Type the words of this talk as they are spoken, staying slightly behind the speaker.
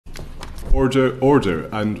Order,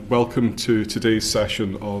 and welcome to today's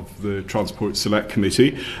session of the Transport Select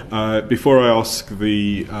Committee. Before I ask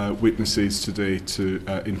the witnesses today to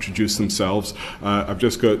introduce themselves, I've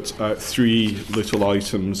just got three little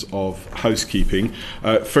items of housekeeping.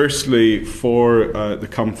 Firstly, for the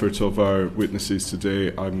comfort of our witnesses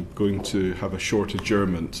today, I'm going to have a short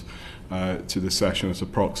adjournment to the session at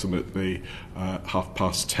approximately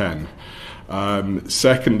 10:30.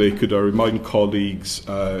 Secondly, could I remind colleagues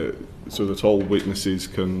so that all witnesses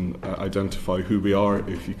can identify who we are,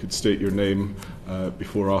 if you could state your name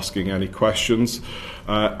before asking any questions.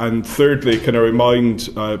 And thirdly, can I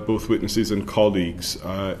remind both witnesses and colleagues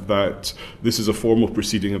that this is a formal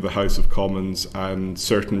proceeding of the House of Commons and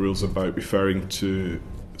certain rules about referring to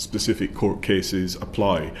specific court cases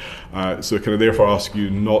apply. So can I therefore ask you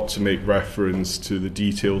not to make reference to the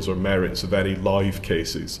details or merits of any live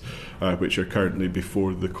cases which are currently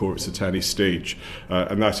before the courts at any stage.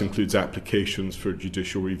 And that includes applications for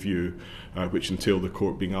judicial review, which entail the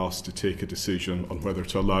court being asked to take a decision on whether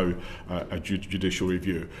to allow a judicial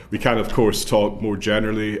review. We can, of course, talk more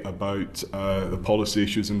generally about the policy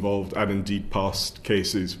issues involved and indeed past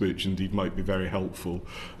cases, which indeed might be very helpful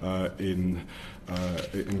in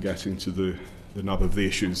getting to the nub of the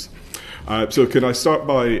issues. So can I start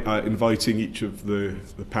by inviting each of the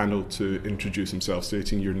panel to introduce themselves,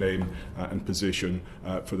 stating your name and position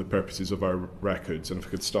for the purposes of our records. And if I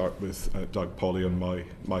could start with Doug Pawley on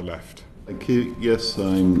my left. Thank you. Yes,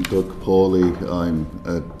 I'm Doug Pawley. I'm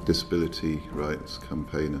a disability rights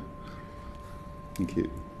campaigner. Thank you.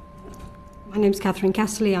 My name's Catherine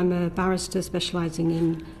Castley. I'm a barrister specialising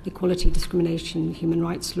in equality, discrimination, human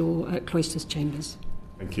rights law at Cloisters Chambers.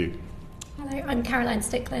 Thank you. Hello, I'm Caroline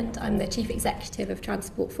Stickland. I'm the Chief Executive of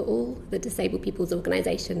Transport for All, the disabled people's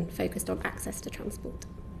organisation focused on access to transport.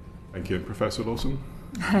 Thank you. Professor Lawson?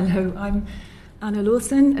 Hello, I'm Anna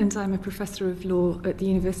Lawson and I'm a Professor of Law at the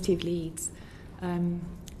University of Leeds. And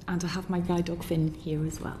I have my guide dog Finn here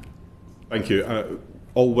as well. Thank you.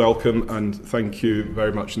 All welcome, and thank you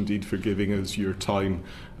very much indeed for giving us your time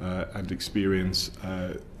and experience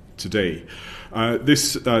today.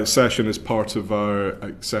 This session is part of our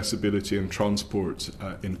accessibility and transport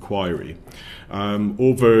inquiry.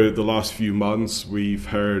 Over the last few months, we've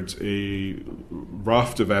heard a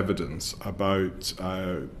raft of evidence about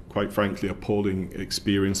quite frankly appalling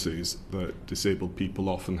experiences that disabled people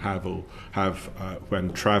often have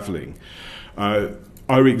when travelling.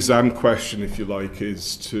 Our exam question, if you like,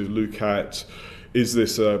 is to look at, is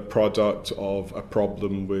this a product of a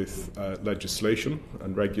problem with legislation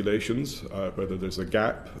and regulations, whether there's a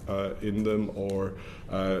gap in them or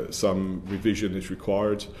some revision is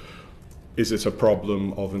required? Is it a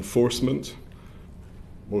problem of enforcement?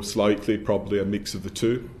 Most likely, probably a mix of the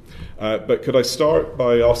two. But could I start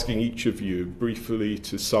by asking each of you briefly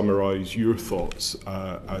to summarise your thoughts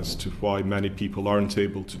as to why many people aren't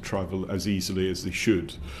able to travel as easily as they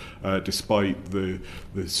should, despite the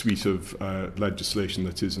suite of legislation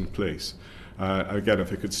that is in place? Again,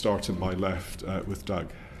 if I could start on my left with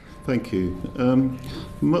Doug. Thank you.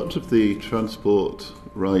 Much of the transport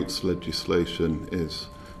rights legislation is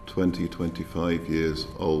 25 years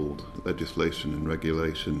old, legislation and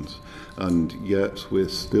regulations, and yet we're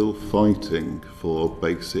still fighting for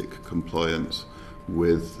basic compliance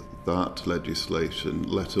with that legislation,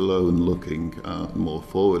 let alone looking at more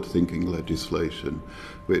forward-thinking legislation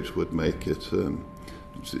which would make it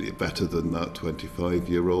better than that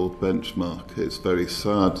 25-year-old benchmark. It's very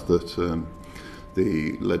sad that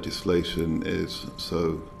the legislation is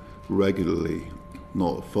so regularly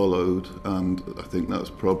not followed, and I think that's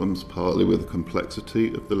problems partly with the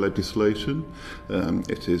complexity of the legislation.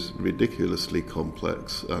 It is ridiculously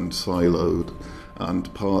complex and siloed, and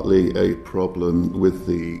partly a problem with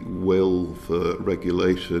the will for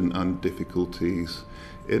regulation and difficulties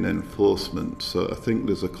in enforcement. So I think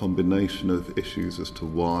there's a combination of issues as to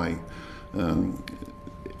why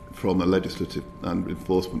from a legislative and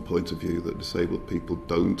enforcement point of view that disabled people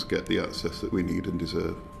don't get the access that we need and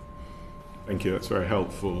deserve. Thank you. That's a very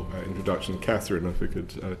helpful introduction. Catherine, if we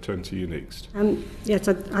could turn to you next. Yes,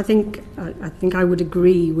 I think I would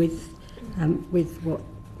agree with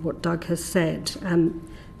what Doug has said.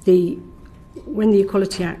 When the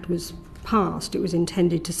Equality Act was passed, it was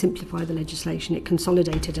intended to simplify the legislation. It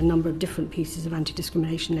consolidated a number of different pieces of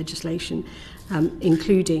anti-discrimination legislation,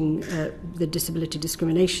 including the Disability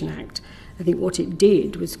Discrimination Act. I think what it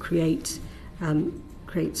did was create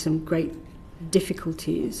some great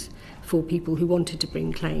difficulties for people who wanted to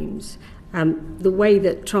bring claims. The way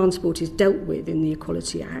that transport is dealt with in the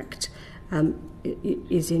Equality Act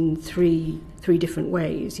is in three different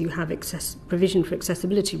ways. You have provision for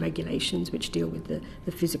accessibility regulations, which deal with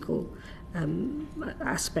the physical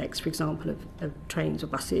aspects, for example, of trains or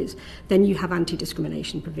buses. Then you have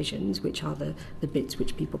anti-discrimination provisions, which are the bits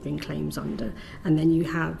which people bring claims under. And then you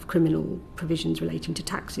have criminal provisions relating to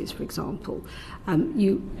taxes, for example.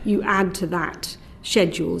 You add to that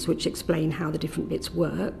schedules which explain how the different bits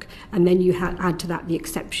work, and then you add to that the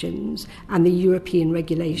exceptions and the European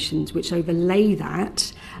regulations which overlay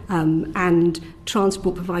that, and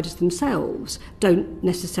transport providers themselves don't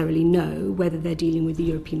necessarily know whether they're dealing with the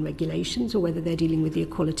European regulations or whether they're dealing with the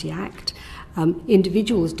Equality Act.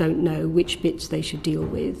 Individuals don't know which bits they should deal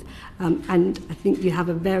with, and I think you have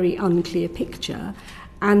a very unclear picture,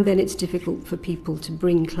 and then it's difficult for people to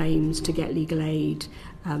bring claims, to get legal aid,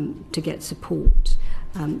 to get support.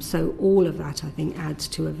 So all of that, I think, adds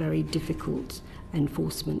to a very difficult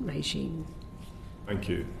enforcement regime. Thank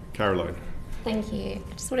you. Caroline. Thank you.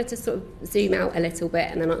 I just wanted to sort of zoom out a little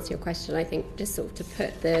bit and then answer your question. I think just sort of to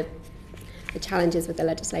put the challenges with the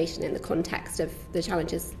legislation in the context of the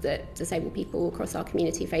challenges that disabled people across our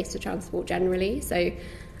community face to transport generally. So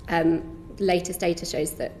latest data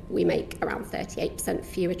shows that we make around 38%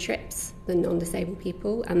 fewer trips than non-disabled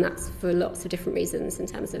people, and that's for lots of different reasons in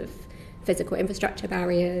terms of physical infrastructure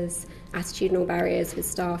barriers, attitudinal barriers with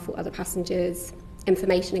staff or other passengers,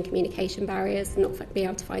 information and communication barriers, not being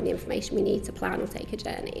able to find the information we need to plan or take a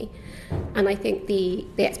journey. And I think the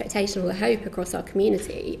expectation or the hope across our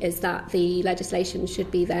community is that the legislation should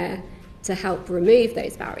be there to help remove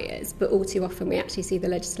those barriers, but all too often we actually see the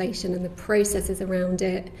legislation and the processes around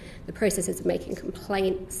it, the processes of making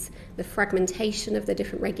complaints, the fragmentation of the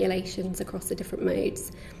different regulations across the different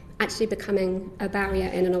modes, actually becoming a barrier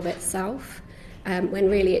in and of itself, when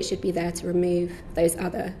really it should be there to remove those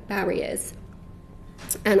other barriers.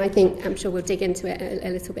 And I think, I'm sure we'll dig into it a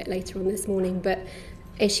little bit later on this morning, but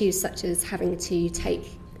issues such as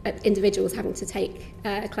individuals having to take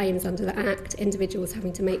claims under the Act, individuals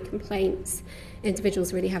having to make complaints,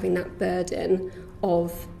 individuals really having that burden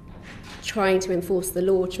of trying to enforce the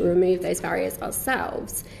law to remove those barriers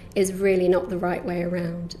ourselves is really not the right way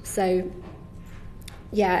around. So,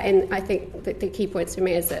 yeah, and I think the key points for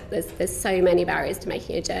me is that there's so many barriers to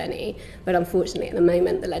making a journey, but unfortunately at the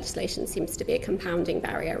moment the legislation seems to be a compounding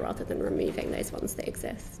barrier rather than removing those ones that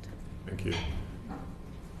exist. Thank you.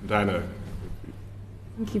 Anna.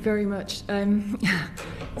 Thank you very much.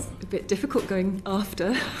 It's a bit difficult going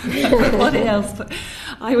after everybody else, but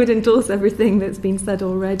I would endorse everything that's been said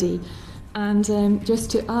already. And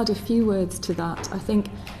just to add a few words to that, I think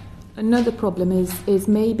another problem is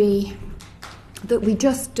maybe that we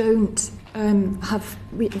just don't have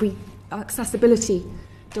accessibility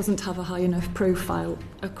doesn't have a high enough profile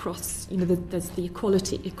across. There's the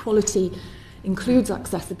equality. Equality includes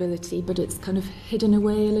accessibility, but it's kind of hidden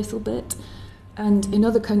away a little bit. And in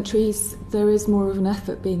other countries, there is more of an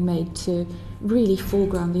effort being made to really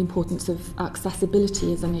foreground the importance of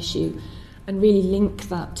accessibility as an issue and really link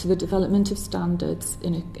that to the development of standards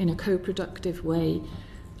in a co-productive way,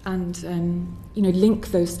 and link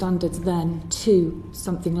those standards then to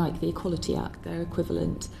something like the Equality Act, their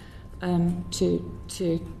equivalent, and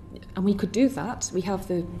we could do that. We have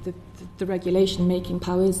the regulation making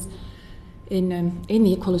powers in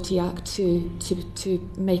the Equality Act to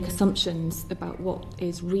make assumptions about what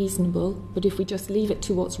is reasonable, but if we just leave it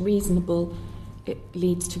to what's reasonable, it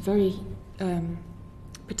leads to very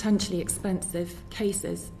potentially expensive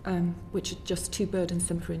cases, which are just too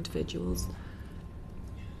burdensome for individuals.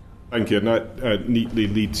 Thank you, and that neatly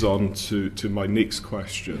leads on to my next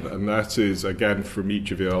question, and that is, again, from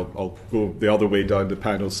each of you, I'll go the other way down the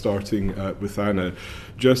panel, starting with Anna,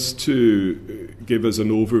 just to give us an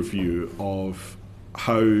overview of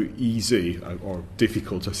how easy or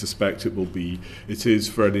difficult, I suspect it will be, it is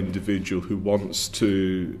for an individual who wants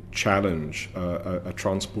to challenge a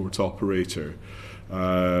transport operator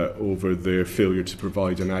over their failure to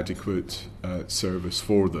provide an adequate service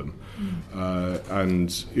for them.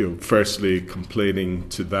 And firstly firstly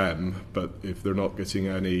to them, but if they're not getting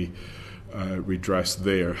any redress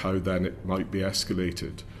there, how then it might be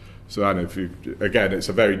escalated. So Anna, again, it's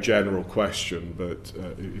a very general question, but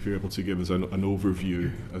if you're able to give us an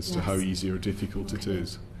overview as to how easy or difficult it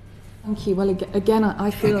is. Thank you. Well, again, I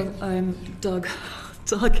feel Doug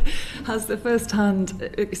has the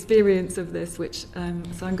first-hand experience of this, which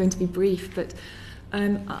so I'm going to be brief, but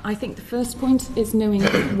I think the first point is knowing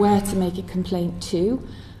where to make a complaint to.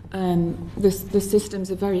 The systems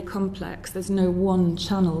are very complex. There's no one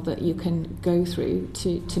channel that you can go through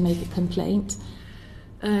to make a complaint.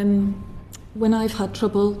 When I've had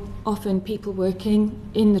trouble, often people working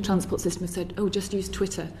in the transport system have said, just use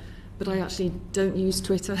Twitter. but I actually don't use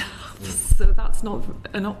Twitter, so that's not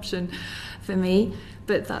an option for me.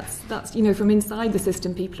 But that's from inside the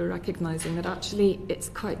system, people are recognising that actually it's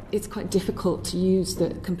quite difficult to use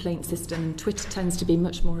the complaint system. Twitter tends to be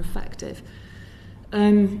much more effective,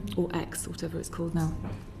 or X, whatever it's called now.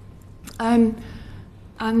 And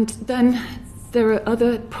then there are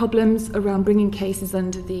other problems around bringing cases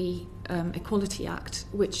under the Equality Act,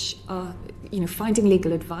 which are, finding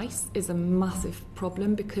legal advice is a massive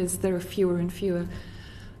problem because there are fewer and fewer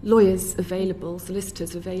lawyers available,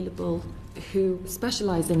 solicitors available who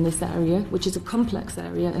specialise in this area, which is a complex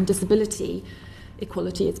area, and disability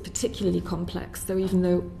equality is particularly complex. So even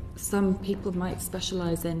though some people might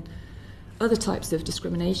specialise in other types of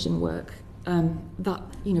discrimination work, the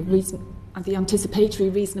anticipatory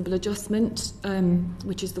reasonable adjustment,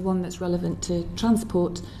 which is the one that's relevant to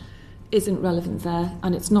transport, isn't relevant there,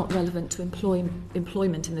 and it's not relevant to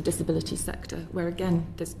employment in the disability sector, where again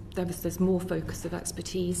there's more focus of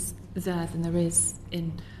expertise there than there is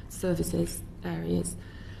in services areas.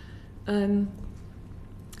 And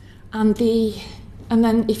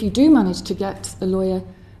then if you do manage to get a lawyer,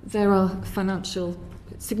 there are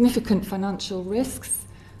significant financial risks.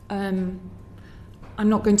 I'm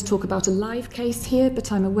not going to talk about a live case here,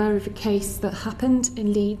 but I'm aware of a case that happened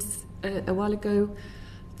in Leeds a while ago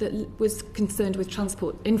that was concerned with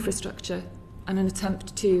transport infrastructure and an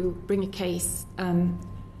attempt to bring a case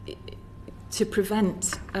to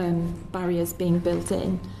prevent barriers being built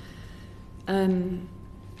in.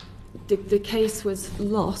 The case was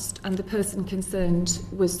lost, and the person concerned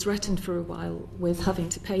was threatened for a while with having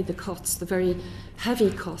to pay the costs, the very heavy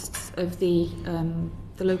costs of the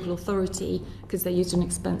local authority, because they used an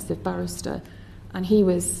expensive barrister, and he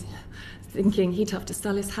was thinking he'd have to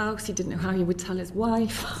sell his house. He didn't know how he would tell his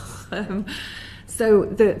wife. So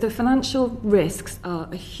the financial risks are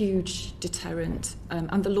a huge deterrent,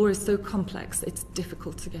 and the law is so complex it's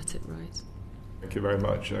difficult to get it right. Thank you very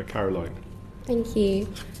much. Caroline. Thank you.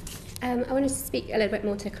 I wanted to speak a little bit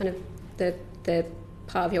more to kind of the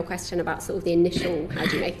part of your question about sort of the initial, how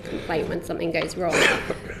do you make a complaint when something goes wrong?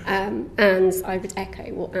 And I would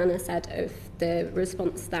echo what Anna said of the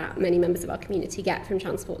response that many members of our community get from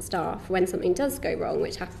transport staff when something does go wrong,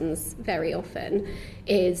 which happens very often,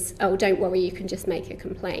 is, oh, don't worry, you can just make a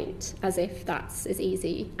complaint, as if that's as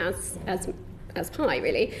easy as pie,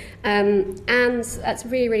 really. And that's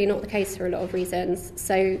really, really not the case for a lot of reasons.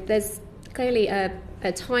 So there's clearly a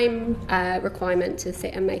time requirement to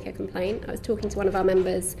sit and make a complaint. I was talking to one of our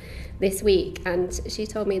members this week, and she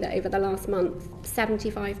told me that over the last month,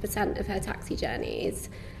 75% of her taxi journeys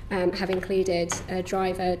have included a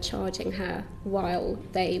driver charging her while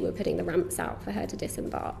they were putting the ramps out for her to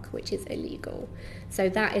disembark, which is illegal. So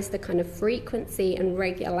that is the kind of frequency and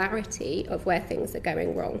regularity of where things are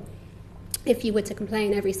going wrong. If you were to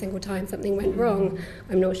complain every single time something went wrong,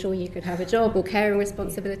 I'm not sure you could have a job or caring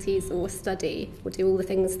responsibilities or study or do all the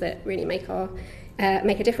things that really make a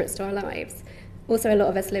difference to our lives. Also, a lot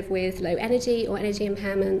of us live with low energy or energy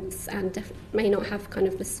impairments and may not have kind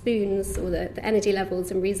of the spoons or the energy levels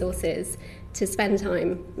and resources to spend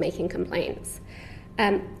time making complaints.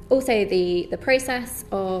 Also, the process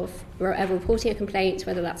of reporting a complaint,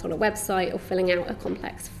 whether that's on a website or filling out a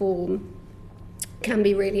complex form, can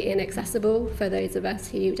be really inaccessible for those of us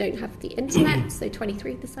who don't have the internet. So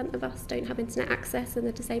 23% of us don't have internet access in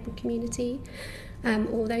the disabled community,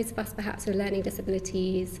 or those of us perhaps with learning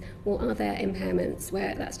disabilities or other impairments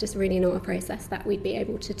where that's just really not a process that we'd be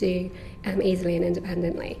able to do easily and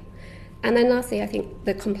independently. And then lastly, I think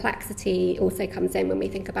the complexity also comes in when we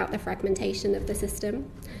think about the fragmentation of the system.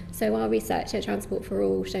 So our research at Transport for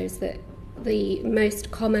All shows that the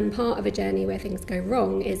most common part of a journey where things go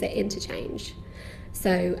wrong is at interchange.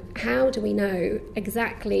 So how do we know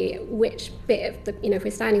exactly which bit of the, if we're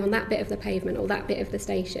standing on that bit of the pavement or that bit of the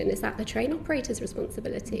station, is that the train operator's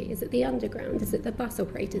responsibility? Is it the underground? Is it the bus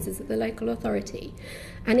operators? Is it the local authority?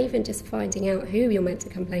 And even just finding out who you're meant to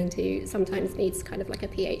complain to sometimes needs kind of like a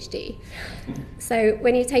PhD. So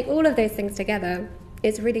when you take all of those things together,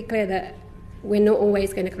 it's really clear that we're not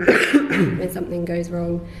always going to complain when something goes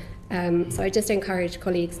wrong. So I just encourage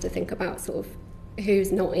colleagues to think about sort of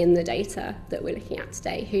who's not in the data that we're looking at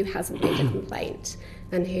today, who hasn't made a complaint,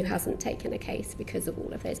 and who hasn't taken a case because of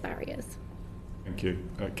all of those barriers. Thank you.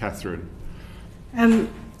 Catherine.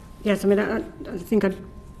 Yes, I mean, I think I'd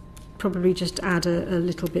probably just add a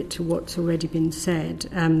little bit to what's already been said.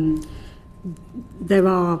 There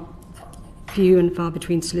are few and far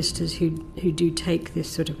between solicitors who do take this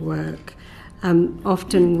sort of work.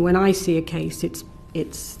 Often when I see a case, it's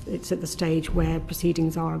at the stage where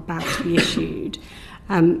proceedings are about to be issued,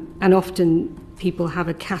 and often people have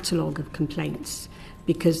a catalogue of complaints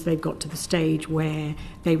because they've got to the stage where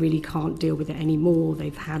they really can't deal with it anymore.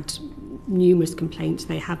 They've had numerous complaints,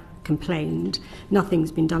 they have complained,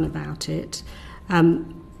 nothing's been done about it.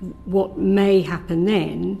 What may happen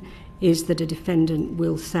then is that a defendant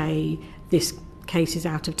will say, this case is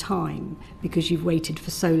out of time because you've waited for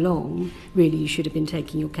so long. Really, you should have been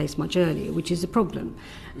taking your case much earlier, which is a problem.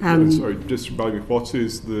 Sorry, just remind me, what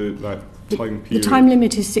is that time period? The time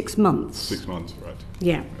limit is 6 months. 6 months, right.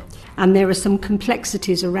 Yeah. And there are some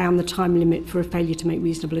complexities around the time limit for a failure to make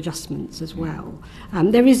reasonable adjustments as well.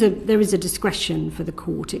 There is a discretion for the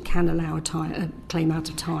court. It can allow a claim out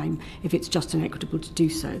of time if it's just inequitable to do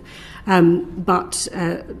so. But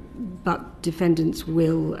defendants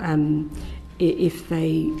will, if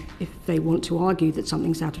they want to argue that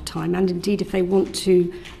something's out of time, and indeed if they want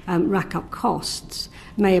to rack up costs,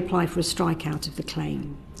 may apply for a strikeout of the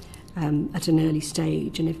claim at an early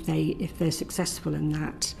stage. And if they're successful in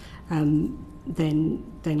that,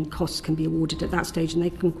 then costs can be awarded at that stage, and they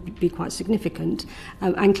can be quite significant.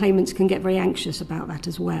 And claimants can get very anxious about that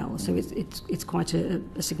as well. So it's quite a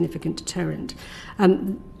significant deterrent.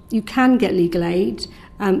 You can get legal aid,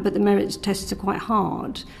 but the merits tests are quite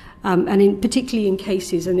hard. And particularly in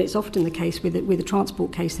cases, and it's often the case with a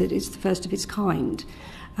transport case, that it's the first of its kind.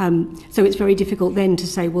 So it's very difficult then to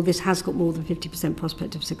say, well, this has got more than 50%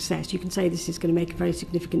 prospect of success. You can say this is going to make a very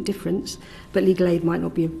significant difference, but legal aid might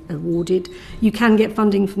not be awarded. You can get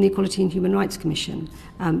funding from the Equality and Human Rights Commission,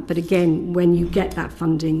 but again, when you get that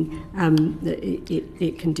funding,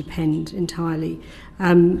 it can depend entirely.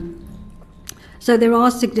 So there are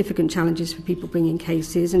significant challenges for people bringing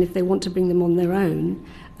cases, and if they want to bring them on their own,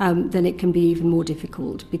 then it can be even more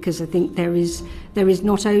difficult, because I think there is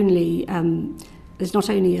not only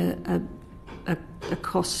a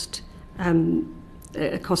cost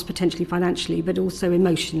potentially financially, but also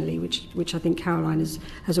emotionally, which I think Caroline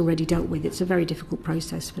has already dealt with. It's a very difficult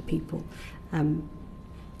process for people. I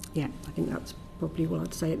think that's probably what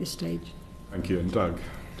I'd say at this stage. Thank you. And Doug?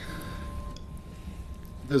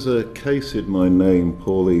 There's a case in my name,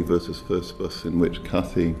 Paulie versus First Bus, in which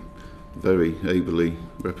Cathy very ably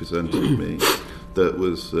represented me. That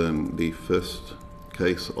was the first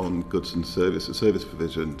case on goods and service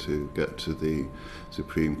provision to get to the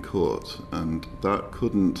Supreme Court, and that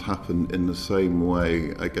couldn't happen in the same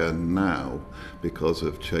way again now because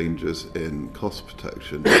of changes in cost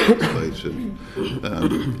protection legislation.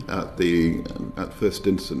 At first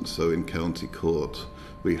instance, so in county court,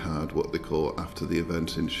 we had what they call after the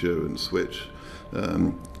event insurance, which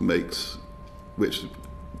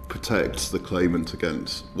protects the claimant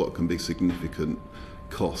against what can be significant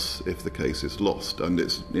costs if the case is lost. And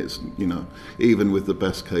it's even with the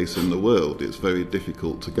best case in the world, it's very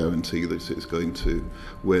difficult to guarantee that it's going to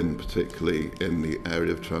win, particularly in the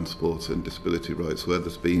area of transport and disability rights, where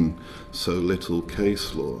there's been so little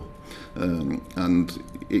case law. And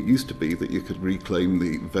it used to be that you could reclaim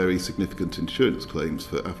the very significant insurance claims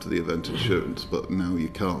for after the event insurance, but now you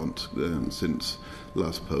can't since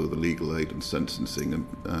LASPO, the Legal Aid and Sentencing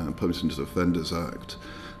and Punishment of Offenders Act.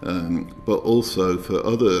 But also for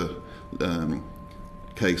other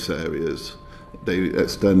case areas, they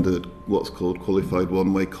extended what's called qualified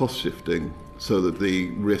one-way cost shifting, so that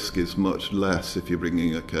the risk is much less if you're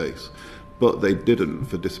bringing a case. But they didn't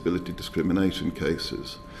for disability discrimination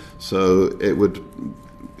cases. So it would,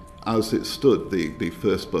 as it stood, the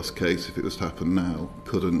First Bus case, if it was to happen now,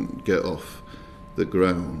 couldn't get off the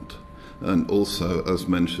ground. And also, as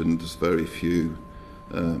mentioned, there's very few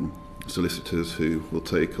solicitors who will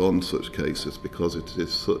take on such cases because it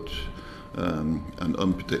is such an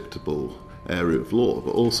unpredictable area of law,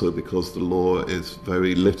 but also because the law is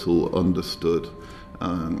very little understood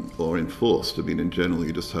or enforced. I mean, in general,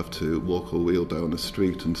 you just have to walk or wheel down a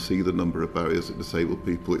street and see the number of barriers that disabled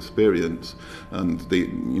people experience, and the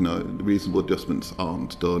reasonable adjustments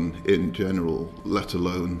aren't done in general, let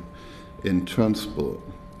alone in transport.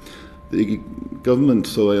 The government,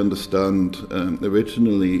 so I understand,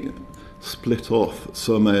 originally split off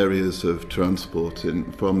some areas of transport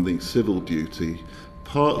from the civil duty,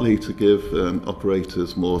 partly to give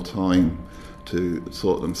operators more time to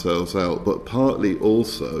sort themselves out, but partly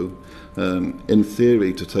also, in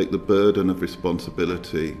theory, to take the burden of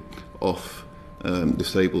responsibility off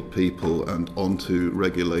disabled people and onto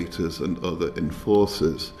regulators and other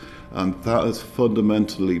enforcers. And that has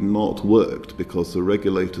fundamentally not worked, because the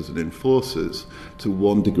regulators and enforcers, to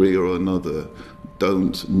one degree or another,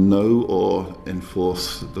 don't know or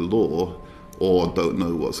enforce the law, or don't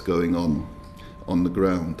know what's going on the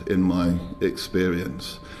ground, in my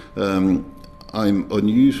experience. I'm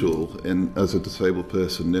unusual as a disabled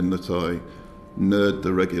person in that I nerd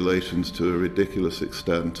the regulations to a ridiculous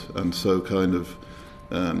extent, and so kind of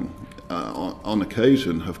on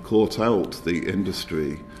occasion have caught out the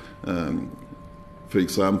industry. For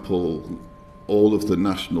example, all of the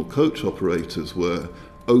national coach operators were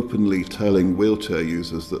openly telling wheelchair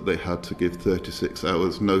users that they had to give 36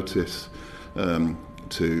 hours notice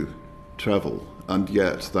to travel, and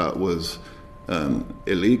yet that was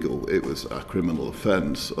illegal. It was a criminal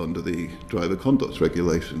offence under the driver conduct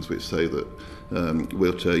regulations, which say that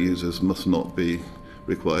wheelchair users must not be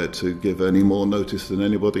required to give any more notice than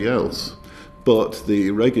anybody else. But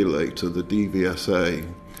the regulator, the DVSA,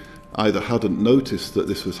 either hadn't noticed that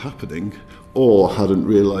this was happening or hadn't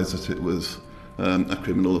realised that it was a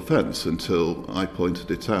criminal offence until I pointed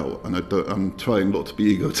it out. And I'm trying not to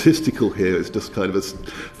be egotistical here, it's just kind of a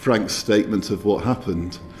frank statement of what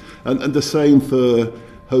happened. And the same for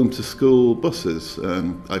home-to-school buses.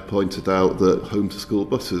 I pointed out that home-to-school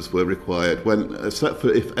buses were required, except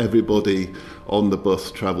for if everybody on the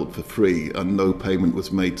bus travelled for free and no payment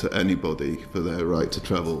was made to anybody for their right to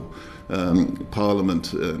travel.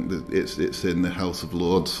 Parliament, it's in the House of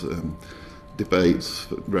Lords debates,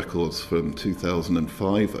 records from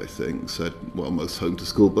 2005, I think, said, well, most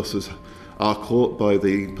home-to-school buses are caught by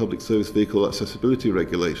the public service vehicle accessibility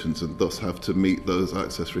regulations and thus have to meet those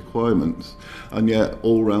access requirements. And yet,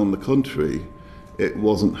 all around the country, it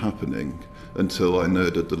wasn't happening until I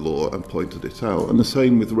nerded the law and pointed it out. And the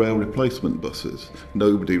same with rail replacement buses.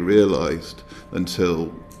 Nobody realised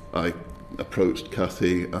until I approached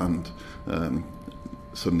Cathy and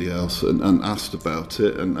somebody else and asked about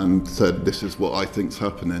it and said, this is what I think's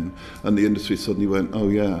happening. And the industry suddenly went, oh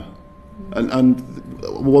yeah. And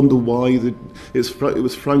wonder why it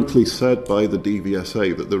was frankly said by the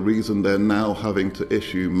DVSA that the reason they're now having to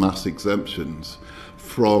issue mass exemptions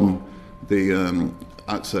from the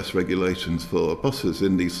access regulations for buses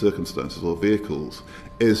in these circumstances or vehicles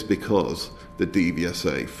is because the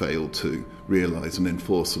DVSA failed to realise and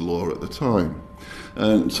enforce the law at the time.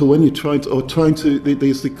 So when you're trying to,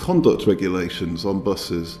 there's the conduct regulations on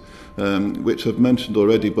buses, which I've mentioned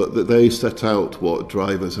already, but that they set out what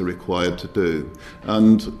drivers are required to do.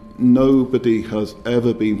 And nobody has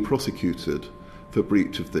ever been prosecuted for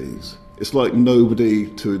breach of these. It's like nobody,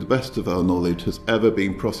 to the best of our knowledge, has ever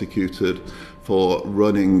been prosecuted for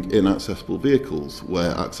running inaccessible vehicles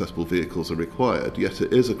where accessible vehicles are required, yet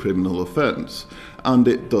it is a criminal offence. And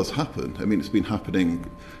it does happen. I mean, it's been happening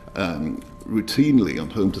routinely on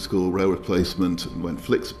home-to-school rail replacement. When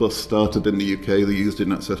Flixbus started in the UK, they used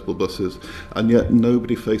inaccessible buses, and yet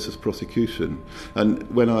nobody faces prosecution. And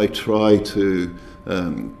when I try to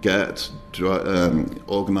get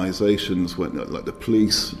organisations, like the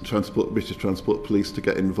police, British Transport Police, to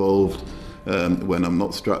get involved when I'm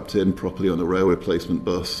not strapped in properly on a rail replacement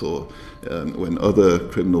bus, or when other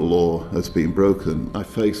criminal law has been broken, I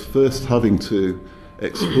face first having to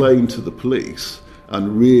explain to the police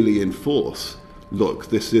and really enforce, look,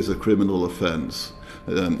 this is a criminal offence.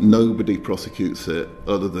 Nobody prosecutes it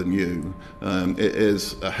other than you. It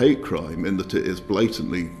is a hate crime in that it is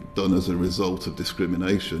blatantly done as a result of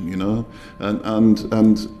discrimination, you know,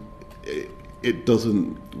 and it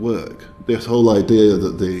doesn't work. This whole idea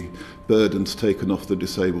that the burden's taken off the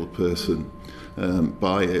disabled person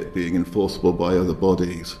by it being enforceable by other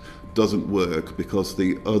bodies doesn't work because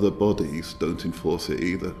the other bodies don't enforce it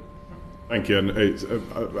either. Thank you. And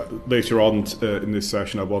later on in this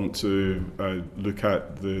session, I want to look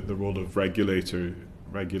at the role of regulators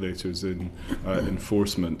in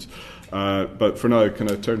enforcement. But for now, can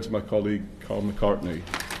I turn to my colleague, Carl McCartney?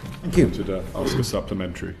 Thank you. To ask a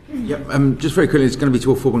supplementary. Yeah, just very quickly, it's going to be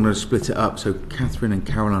 2 or 4, but I'm going to split it up. So Catherine and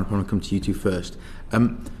Caroline, I'm going to come to you two first.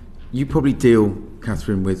 You probably deal,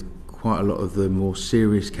 Catherine, with quite a lot of the more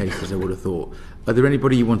serious cases, I would have thought. Are there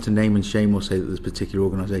anybody you want to name and shame or say that there's particular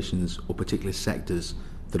organisations or particular sectors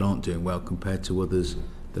that aren't doing well compared to others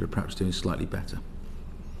that are perhaps doing slightly better?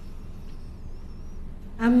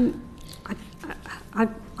 I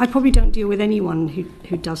probably don't deal with anyone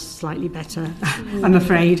who does slightly better, I'm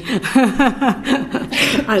afraid.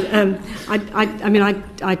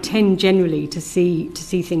 I tend generally to see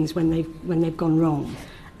things when they've gone wrong.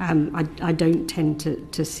 I don't tend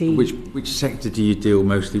to see. Which sector do you deal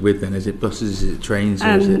mostly with then? Is it buses? Is it trains?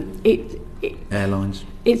 Or is it airlines?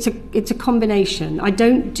 It's a combination. I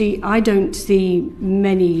don't see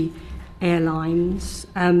many airlines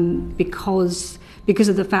because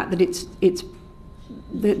of the fact that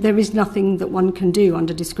there is nothing that one can do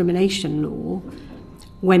under discrimination law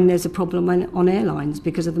when there's a problem on airlines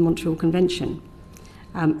because of the Montreal Convention,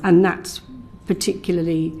 and that's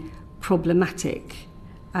particularly problematic.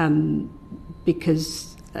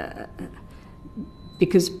 Because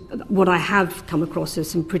what I have come across are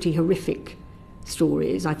some pretty horrific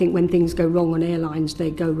stories. I think when things go wrong on airlines,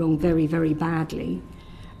 they go wrong very, very badly.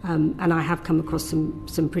 And I have come across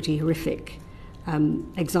some pretty horrific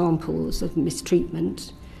examples of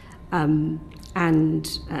mistreatment and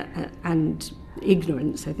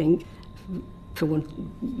ignorance, I think.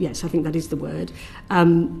 Yes, I think that is the word.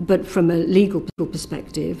 But from a legal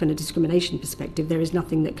perspective and a discrimination perspective, there is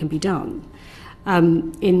nothing that can be done.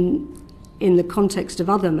 In the context of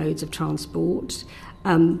other modes of transport,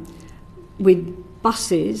 with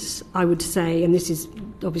buses, I would say, and this is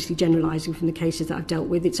obviously generalising from the cases that I've dealt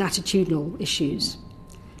with, it's attitudinal issues,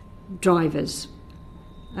 drivers,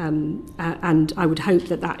 and I would hope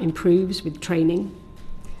that improves with training,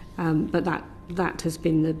 but that has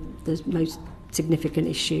been the most significant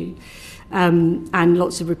issue, and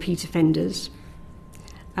lots of repeat offenders.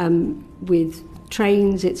 With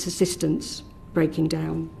trains, it's assistance breaking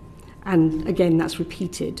down, and again, that's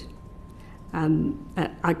repeated.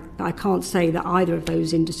 I can't say that either of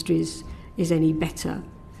those industries is any better.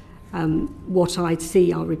 What I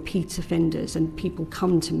see are repeat offenders, and people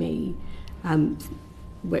come to me.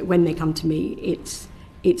 When they come to me,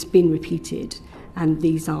 it's been repeated, and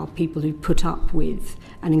these are people who put up with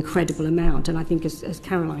an incredible amount. And I think, as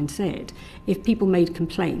Caroline said, if people made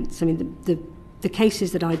complaints, I mean, the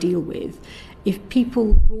cases that I deal with, if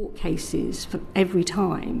people brought cases for every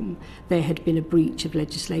time there had been a breach of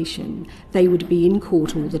legislation, they would be in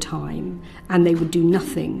court all the time, and they would do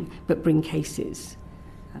nothing but bring cases.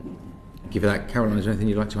 Thank you for that. Caroline, is there anything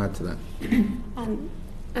you'd like to add to that?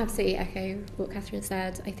 Absolutely echo what Catherine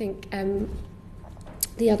said. I think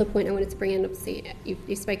the other point I wanted to bring in, obviously,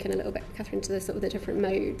 you've spoken a little bit, Catherine, to the sort of the different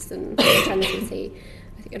modes and the trends we see.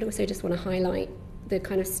 I think I'd also just want to highlight the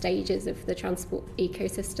kind of stages of the transport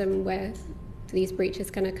ecosystem where these breaches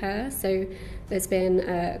can occur. So there's been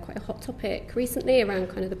quite a hot topic recently around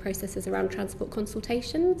kind of the processes around transport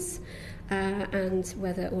consultations and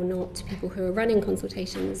whether or not people who are running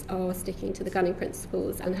consultations are sticking to the gunning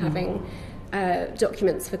principles and having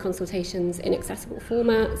documents for consultations in accessible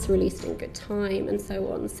formats, released in good time, and so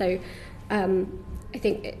on. So I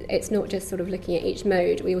think it's not just sort of looking at each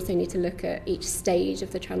mode, we also need to look at each stage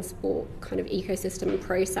of the transport kind of ecosystem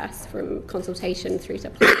process, from consultation through to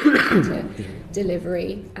planning to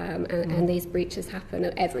delivery, and these breaches happen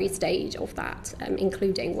at every stage of that,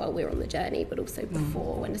 including while we're on the journey, but also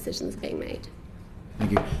before, when decisions are being made.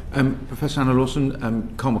 Thank you. Professor Anna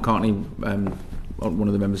Lawson, Carl McCartney, one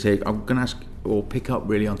of the members here, I'm going to ask or pick up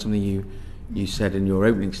really on something you said in your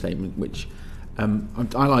opening statement, which I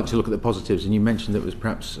like to look at the positives, and you mentioned that it was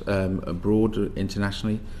perhaps abroad,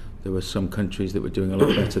 internationally, there were some countries that were doing a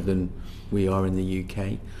lot better than we are in the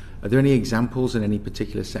UK. Are there any examples in any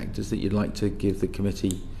particular sectors that you'd like to give the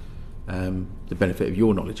committee the benefit of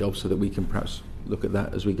your knowledge of, so that we can perhaps look at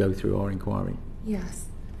that as we go through our inquiry? Yes,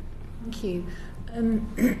 thank you.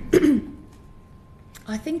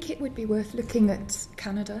 I think it would be worth looking at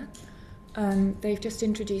Canada. They've just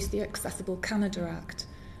introduced the Accessible Canada Act.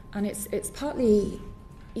 And it's partly,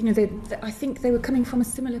 I think they were coming from a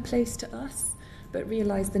similar place to us, but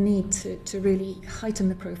realised the need to really heighten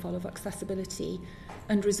the profile of accessibility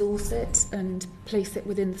and resource it and place it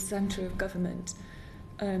within the centre of government.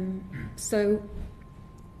 That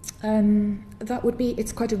would be,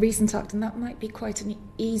 it's quite a recent act, and that might be quite an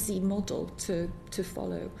easy model to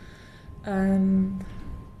follow.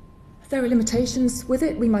 There are limitations with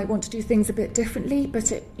it. We might want to do things a bit differently,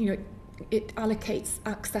 but it allocates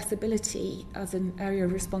accessibility as an area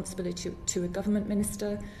of responsibility to a government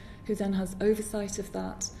minister, who then has oversight of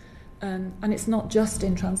that. And it's not just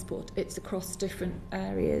in transport, it's across different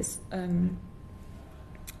areas.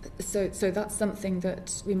 So that's something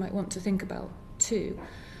that we might want to think about too.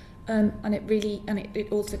 And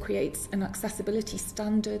it also creates an accessibility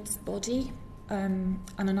standards body and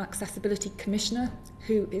an accessibility commissioner,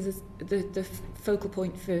 who is the focal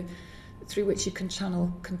point through which you can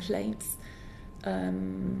channel complaints.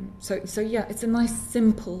 So yeah, it's a nice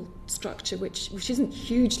simple structure which isn't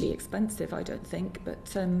hugely expensive, I don't think,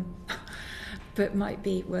 but might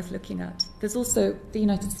be worth looking at. There's also the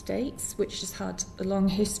United States, which has had a long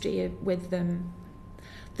history with the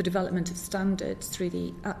development of standards through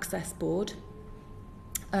the Access Board,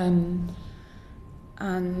 and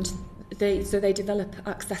they develop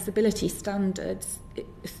accessibility standards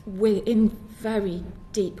in very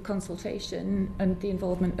deep consultation and the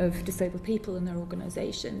involvement of disabled people and their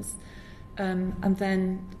organisations, and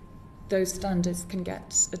then those standards can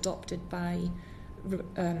get adopted by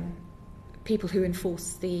people who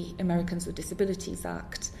enforce the Americans with Disabilities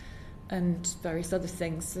Act and various other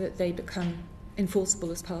things, so that they become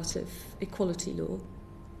enforceable as part of equality law.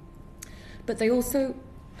 But they also,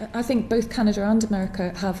 I think both Canada and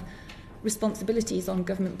America have responsibilities on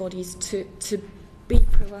government bodies to be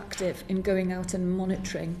proactive in going out and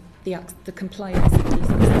monitoring the compliance of these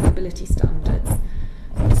accessibility standards.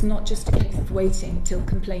 So it's not just a case of waiting till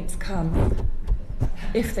complaints come,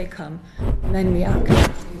 if they come, and then react to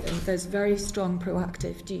them. There's very strong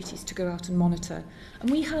proactive duties to go out and monitor.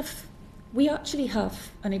 And we actually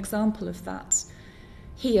have an example of that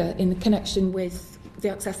here in connection with the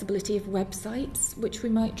accessibility of websites, which we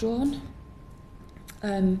might draw on.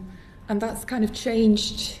 And that's kind of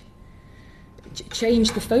changed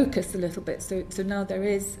the focus a little bit. So now there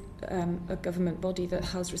is a government body that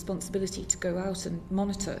has responsibility to go out and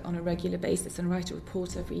monitor on a regular basis and write a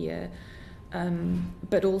report every year,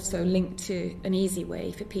 but also linked to an easy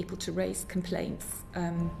way for people to raise complaints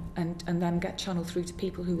and then get channeled through to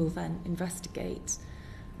people who will then investigate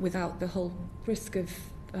without the whole risk of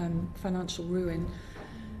financial ruin.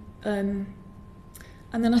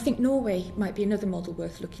 And then I think Norway might be another model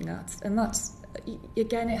worth looking at, and that's,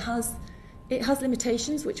 again, it has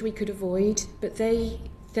limitations which we could avoid, but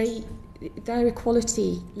their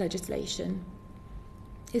equality legislation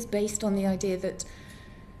is based on the idea that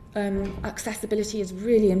accessibility is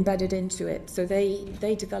really embedded into it. So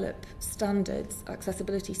they develop standards,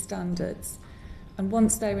 accessibility standards, and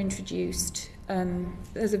once they're introduced,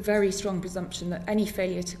 there's a very strong presumption that any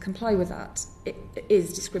failure to comply with that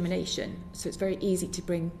is discrimination. So it's very easy to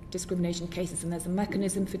bring discrimination cases, and there's a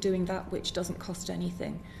mechanism for doing that which doesn't cost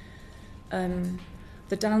anything.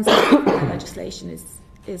 The downside of the legislation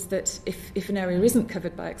is that if an area isn't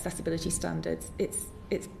covered by accessibility standards, it's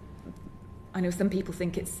I know some people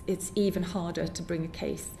think it's even harder to bring a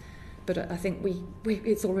case, but I think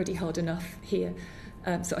it's already hard enough here.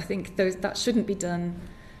 So I think that shouldn't be done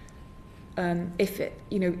if it,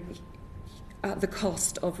 at the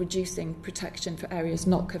cost of reducing protection for areas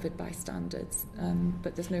not covered by standards.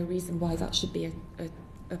 But there's no reason why that should be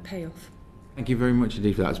a payoff. Thank you very much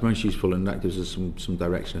indeed for that. It's most useful, and that gives us some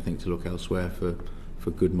direction, I think, to look elsewhere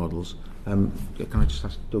for good models. Can I just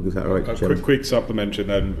ask Doug, is that all right? A quick supplementary,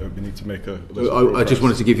 then we need to make a... I just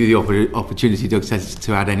wanted to give you the opportunity, Doug says,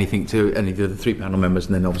 to add anything to any of the three panel members,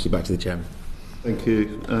 and then obviously back to the chairman. Thank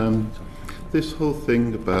you. This whole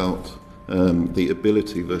thing about the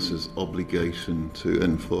ability versus obligation to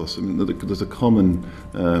enforce, I mean, there's a common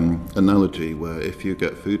analogy where if you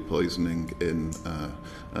get food poisoning in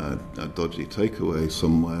a dodgy takeaway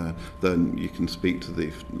somewhere, then you can speak to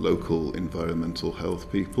the local environmental health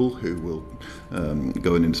people who will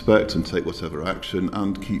go and inspect and take whatever action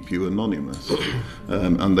and keep you anonymous.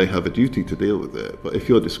 And they have a duty to deal with it. But if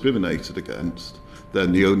you're discriminated against,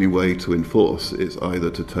 then the only way to enforce is either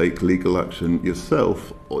to take legal action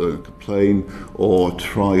yourself or complain, or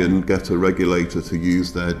try and get a regulator to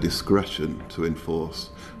use their discretion to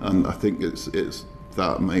enforce. And I think it's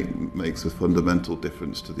that makes a fundamental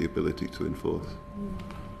difference to the ability to enforce.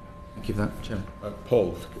 Thank you for that, Chair.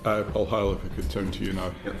 Paul Howell, if I could turn to you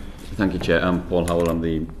now. Yep. Thank you, Chair. I'm Paul Howell. I'm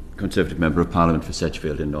the Conservative Member of Parliament for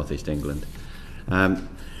Sedgefield in North East England.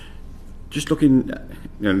 Just looking,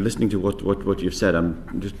 listening to what you've said,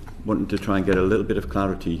 I'm just wanting to try and get a little bit of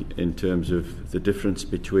clarity in terms of the difference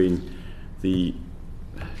between the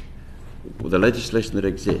legislation that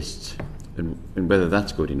exists and whether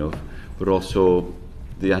that's good enough, but also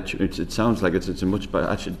it sounds like it's a much about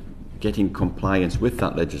actually getting compliance with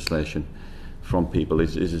that legislation from people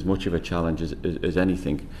is as much of a challenge as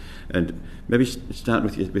anything. And maybe start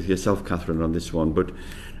with yourself, Catherine, on this one, but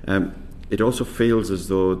it also feels as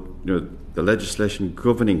though the legislation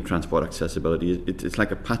governing transport accessibility, it's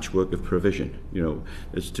like a patchwork of provision,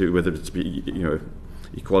 as to whether it's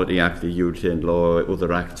Equality Act, the EU Retained Law,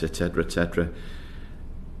 other acts, etc., etc.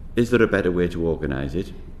 Is there a better way to organise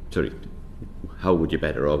it? Sorry, how would you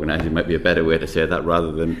better organise it? Might be a better way to say that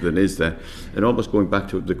rather than is there. And almost going back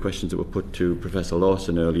to the questions that were put to Professor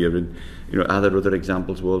Lawson earlier, and are there other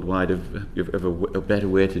examples worldwide of a better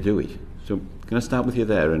way to do it? So can I start with you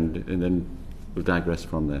there, and then we'll digress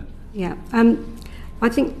from there. Yeah, I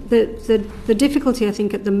think the difficulty I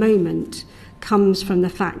think at the moment comes from the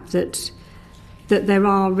fact that there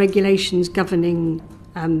are regulations governing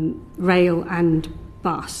rail and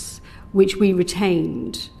bus, which we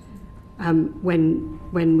retained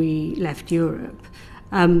when we left Europe,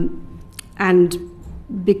 and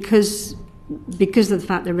because of the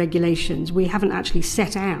fact they're regulations, we haven't actually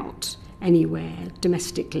set out anywhere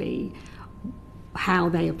domestically how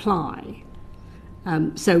they apply.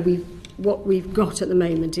 So what we've got at the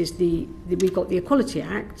moment is we've got the Equality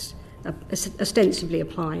Act ostensibly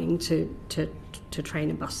applying to train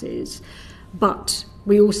and buses, but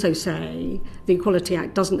we also say the Equality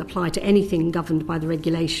Act doesn't apply to anything governed by the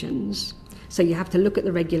regulations. So you have to look at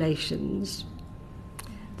the regulations.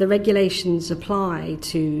 the regulations apply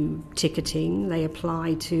to ticketing, they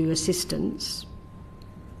apply to assistance.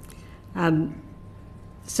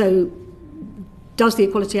 So does the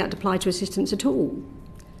Equality Act apply to assistance at all?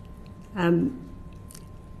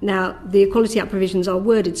 Now, the Equality Act provisions are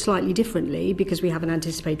worded slightly differently because we have an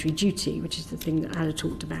anticipatory duty, which is the thing that Anna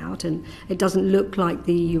talked about, and it doesn't look like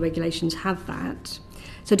the EU regulations have that.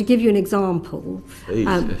 So to give you an example...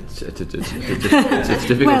 it's difficult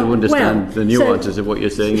to understand the nuances of what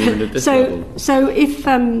you're saying even at this level. So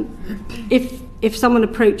if someone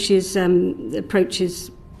approaches us,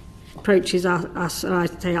 and I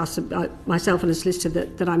say us, myself and a solicitor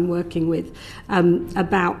that I'm working with,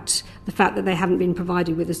 about the fact that they haven't been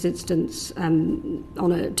provided with assistance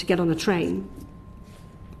to get on a train.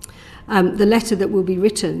 The letter that will be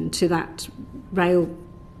written to that rail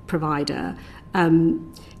provider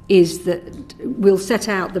is that we'll set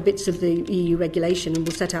out the bits of the EU regulation and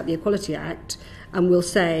we'll set out the Equality Act, and we'll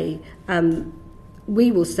say...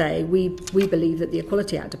 we will say we believe that the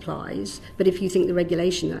Equality Act applies, but if you think the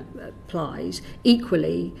regulation applies,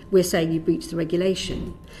 equally we're saying you breached the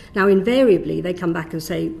regulation. Now, invariably, they come back and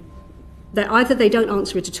say that either they don't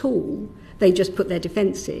answer it at all, they just put their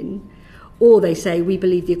defence in, or they say we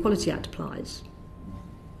believe the Equality Act applies.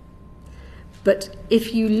 But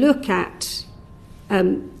if you look at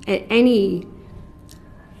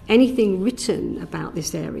anything written about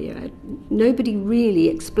this area, nobody really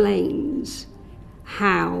explains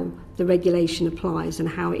how the regulation applies and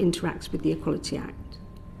how it interacts with the Equality Act,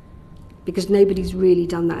 because nobody's really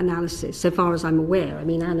done that analysis, so far as I'm aware. I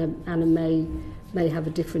mean, Anna may have a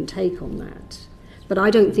different take on that, but I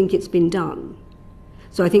don't think it's been done.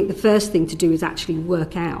 So I think the first thing to do is actually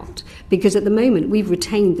work out, because at the moment we've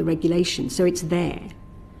retained the regulation, so it's there.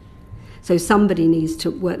 So somebody needs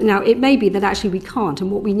to work. Now, it may be that actually we can't,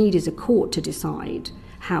 and what we need is a court to decide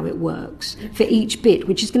how it works for each bit,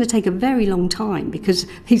 which is going to take a very long time because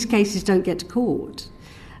these cases don't get to court.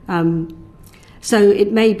 So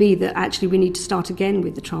it may be that actually we need to start again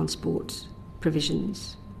with the transport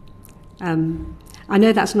provisions. I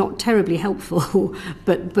know that's not terribly helpful,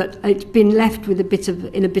 but it's been left with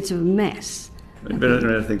in a bit of a mess. But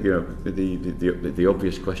I think the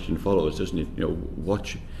obvious question follows, doesn't it?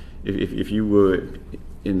 If you were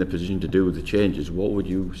in the position to do the changes, what would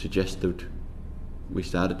you suggest that we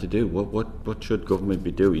started to do? What should government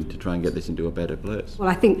be doing to try and get this into a better place? Well,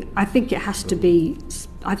 I think it has to be.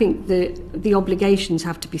 I think the obligations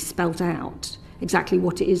have to be spelt out exactly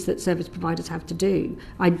what it is that service providers have to do.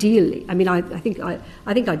 Ideally, I mean, I think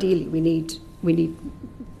ideally we need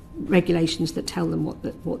regulations that tell them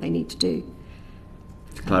what they need to do.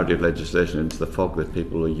 It's clarity of legislation, and it's the fog that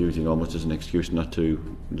people are using almost as an excuse not to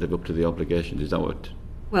live up to the obligations. Is that what?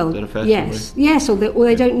 Well, is that a fair yes, or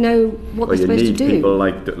they don't know what they're supposed to do. You need people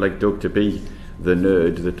like Doug to be the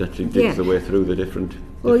nerd that actually digs the way through the different.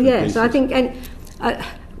 Well, yes, pieces. I think, and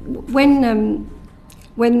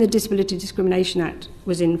when the Disability Discrimination Act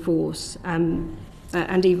was in force, and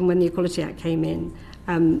even when the Equality Act came in,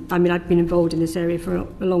 I mean, I've been involved in this area for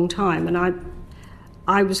a long time, and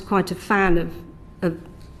I was quite a fan of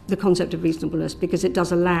the concept of reasonableness, because it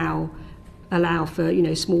does allow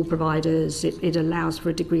for small providers. It allows for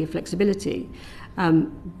a degree of flexibility,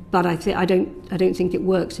 but I don't think it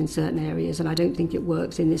works in certain areas, and I don't think it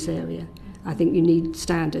works in this area. I think you need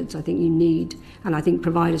standards. I think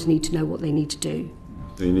providers need to know what they need to do.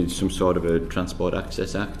 So you need some sort of a Transport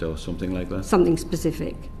Access Act or something like that. Something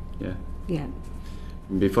specific. Yeah. Yeah.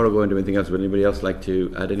 Before I go into anything else, would anybody else like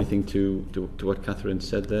to add anything to what Catherine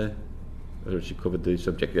said there? Or has she covered the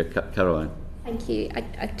subject? Caroline? Thank you.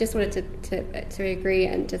 I just wanted to agree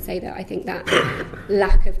and to say that I think that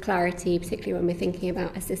lack of clarity, particularly when we're thinking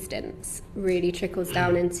about assistance, really trickles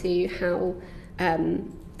down into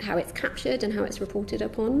how it's captured and how it's reported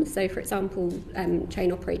upon. So, for example,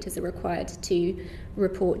 train operators are required to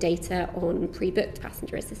report data on pre-booked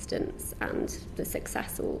passenger assistance and the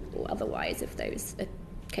success or otherwise of those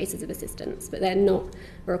cases of assistance, but they're not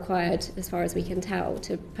required, as far as we can tell,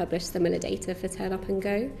 to publish similar data for Turn Up and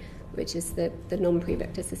Go, which is the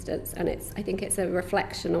non-pre-booked assistance. And I think it's a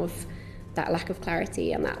reflection of that lack of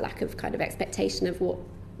clarity and that lack of kind of expectation of what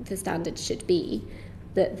the standards should be,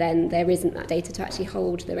 that then there isn't that data to actually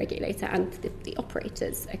hold the regulator and the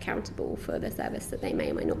operators accountable for the service that they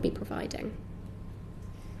may or may not be providing.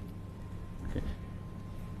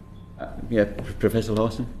 Okay. Professor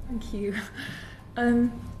Lawson? Thank you.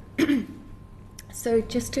 So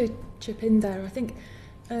just to chip in there, I think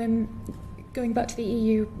going back to the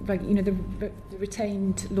EU, the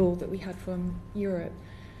retained law that we had from Europe,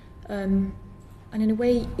 And in a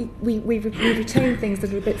way, we retain things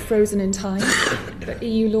that are a bit frozen in time that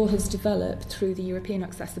EU law has developed through the European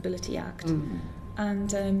Accessibility Act.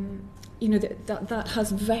 And, you know, that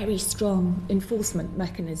has very strong enforcement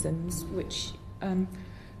mechanisms which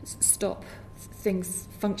stop things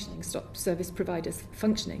functioning, stop service providers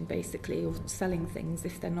functioning, basically, or selling things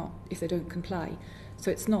if they don't comply.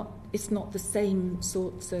 So it's not the same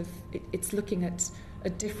sorts of... It's looking at a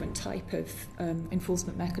different type of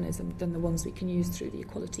enforcement mechanism than the ones we can use through the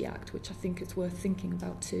Equality Act, which I think is worth thinking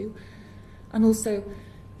about too. And also,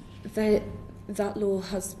 that law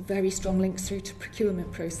has very strong links through to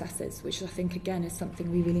procurement processes, which I think, again, is something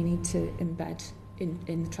we really need to embed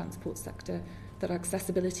in the transport sector, that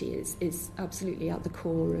accessibility is absolutely at the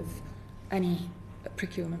core of any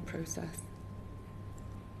procurement process.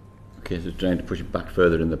 Okay, so trying to push it back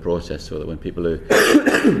further in the process, so that when people are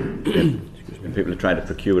when people are trying to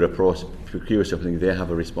procure something, they have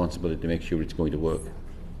a responsibility to make sure it's going to work.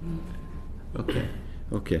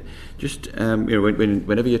 Okay. Just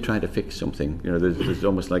whenever you're trying to fix something, there's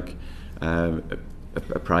almost like a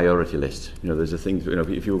priority list. There's the things.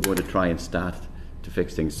 If you were going to try and start to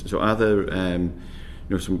fix things, so are there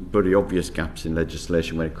some very obvious gaps in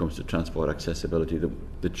legislation when it comes to transport accessibility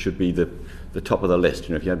that should be the top of the list?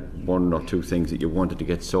 If you had one or two things that you wanted to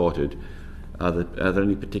get sorted, are there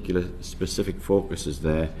any particular specific focuses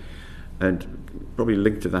there? And probably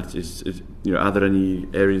linked to that is are there any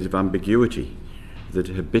areas of ambiguity that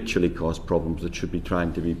habitually cause problems that should be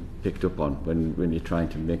trying to be picked up on when you're trying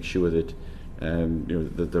to make sure that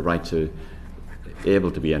the rights are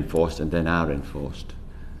able to be enforced and then are enforced?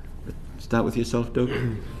 Start with yourself, Doug.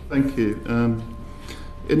 Thank you.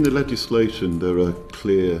 In the legislation, there are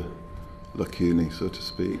clear lacunae, so to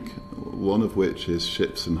speak, one of which is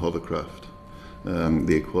ships and hovercraft.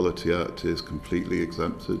 The Equality Act is completely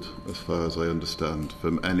exempted, as far as I understand,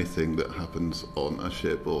 from anything that happens on a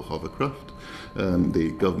ship or hovercraft.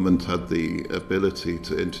 The government had the ability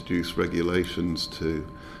to introduce regulations to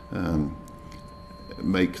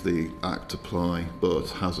make the Act apply, but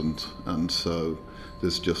hasn't, and so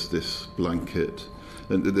there's just this blanket.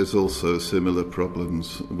 And there's also similar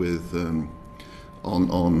problems with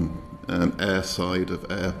on air side of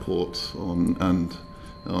airports and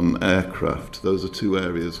on aircraft. Those are two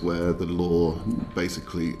areas where the law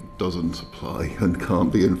basically doesn't apply and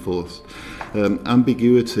can't be enforced.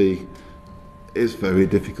 Ambiguity is very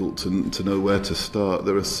difficult to know where to start.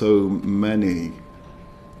 There are so many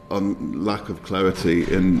lack of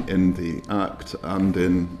clarity in the Act and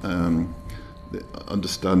in the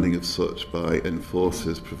understanding of such by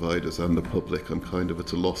enforcers, providers and the public. I'm kind of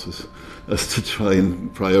at a loss as to try and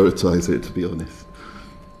prioritise it, to be honest.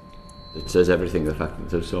 It says everything, the fact that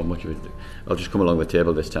there's so much of it. I'll just come along the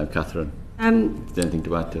table this time. Catherine, is there anything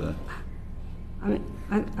to add to that?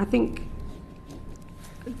 I think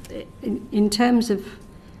in terms of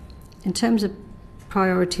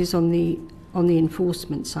priorities on the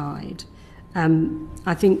enforcement side,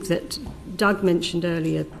 I think that Doug mentioned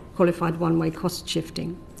earlier qualified one-way cost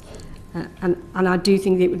shifting, and I do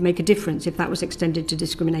think that it would make a difference if that was extended to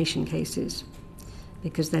discrimination cases,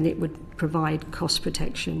 because then it would provide cost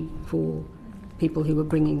protection for people who were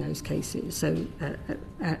bringing those cases. So,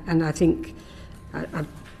 and I think I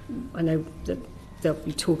know that there'll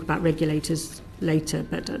be talk about regulators later,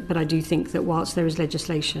 but I do think that whilst there is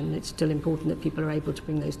legislation, it's still important that people are able to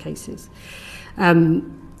bring those cases.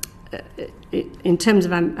 In terms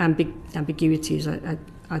of ambiguities, I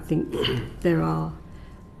think there are.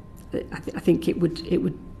 I think it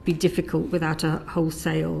would be difficult without a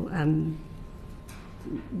wholesale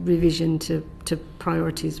revision to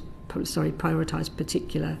prioritise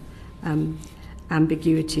particular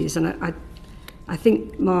ambiguities, and I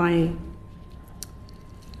think my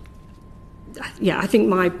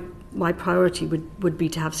priority would be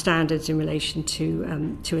to have standards in relation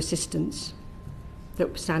to assistance,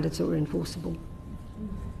 that standards that were enforceable.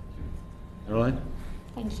 Caroline?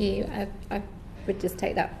 Thank you. I would just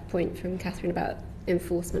take that point from Catherine about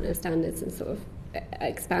enforcement of standards and sort of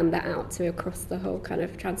expand that out to across the whole kind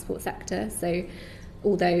of transport sector. So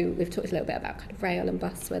although we've talked a little bit about kind of rail and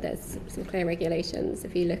bus where there's some clear regulations,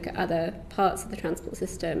 if you look at other parts of the transport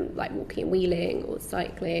system like walking and wheeling or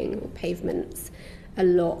cycling or pavements, a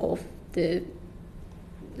lot of the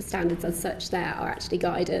standards as such there are actually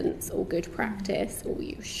guidance or good practice, or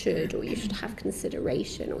you should have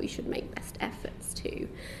consideration, or you should make best efforts to.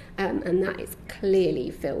 And that is clearly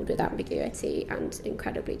filled with ambiguity and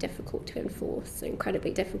incredibly difficult to enforce, so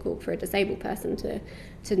incredibly difficult for a disabled person to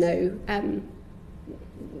know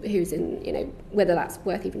who's in, whether that's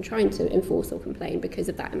worth even trying to enforce or complain because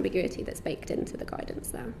of that ambiguity that's baked into the guidance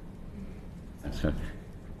there. That's right.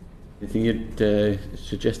 Anything you'd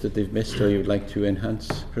suggest that they've missed or you'd like to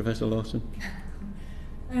enhance, Professor Lawson?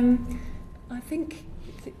 I think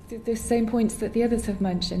the same points that the others have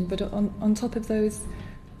mentioned, but on top of those,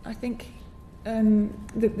 I think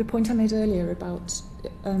the point I made earlier about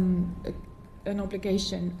an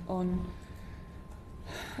obligation on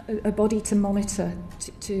a body to monitor,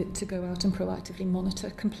 to go out and proactively monitor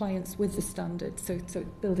compliance with the standards. So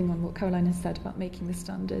building on what Caroline has said about making the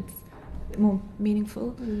standards more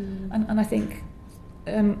meaningful. And I think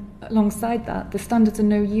alongside that, the standards are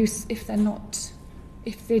no use if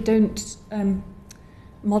they don't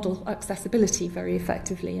model accessibility very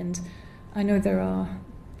effectively. And I know there are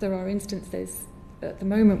instances at the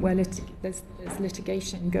moment where there's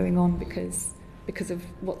litigation going on because of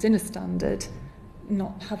what's in a standard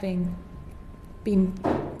not having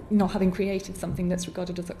created something that's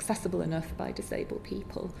regarded as accessible enough by disabled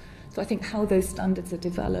people. So I think how those standards are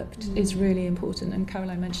developed is really important. And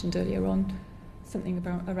Caroline mentioned earlier on something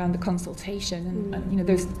around the consultation, and you know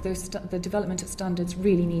the development of standards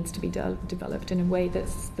really needs to be developed in a way that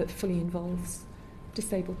fully involves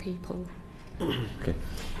disabled people. Okay.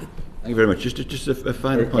 Thank you very much. Just a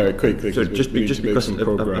final point. Quickly, so just because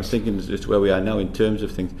I'm thinking just where we are now in terms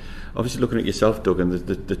of things. Obviously, looking at yourself, Doug, and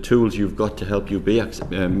the tools you've got to help you move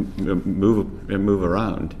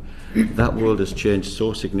around. That world has changed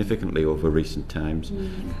so significantly over recent times.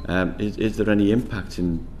 Is there any impact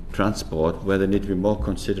in transport where there needs to be more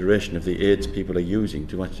consideration of the aids people are using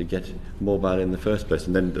to actually get mobile in the first place?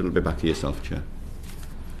 And then it'll be back to yourself, Chair.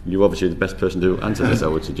 You're obviously the best person to answer this, I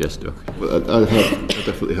would suggest, Doug. Well, I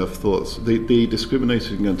definitely have thoughts. The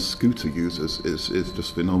discrimination against scooter users is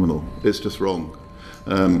just phenomenal. It's just wrong.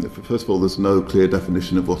 First of all, there's no clear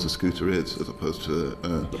definition of what a scooter is as opposed to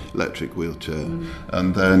an electric wheelchair.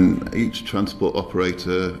 And then each transport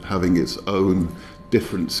operator having its own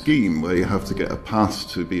different scheme where you have to get a pass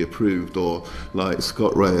to be approved, or like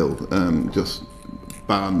ScotRail just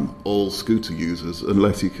ban all scooter users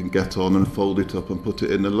unless you can get on and fold it up and put it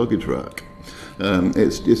in a luggage rack.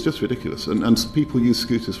 It's just ridiculous. And people use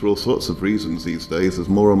scooters for all sorts of reasons these days. There's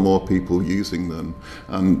more and more people using them,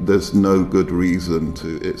 and there's no good reason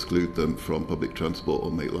to exclude them from public transport or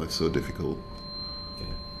make life so difficult.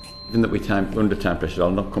 Given that we're under time pressure,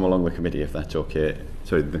 I'll not come along the committee if that's okay.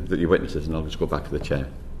 Sorry, your witnesses, and I'll just go back to the Chair.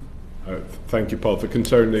 Thank you, Paul. For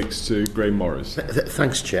concern next to Graham Morris.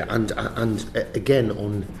 Thanks, Chair. And again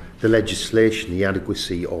on the legislation, the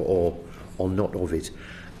adequacy or not of it.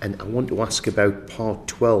 And I want to ask about Part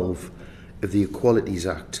 12 of the Equalities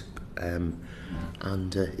Act.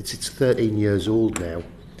 It's 13 years old now.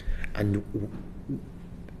 And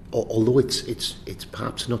although it's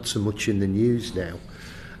perhaps not so much in the news now,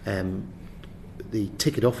 the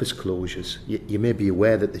ticket office closures, you may be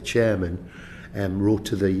aware that the chairman wrote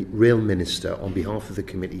to the Rail Minister on behalf of the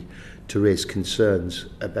committee to raise concerns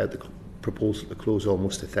about the proposal to close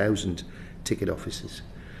almost 1,000 ticket offices.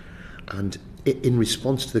 And in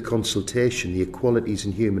response to the consultation, the Equalities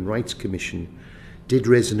and Human Rights Commission did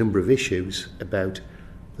raise a number of issues about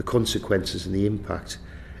the consequences and the impact,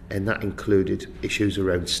 and that included issues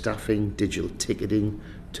around staffing, digital ticketing,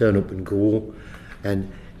 turn up and go, and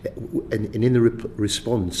in the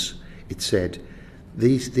response it said,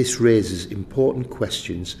 this raises important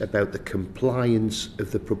questions about the compliance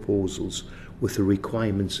of the proposals with the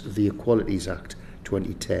requirements of the Equalities Act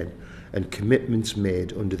 2010 and commitments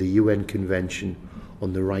made under the UN Convention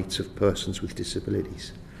on the Rights of Persons with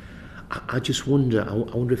Disabilities. I just wonder, I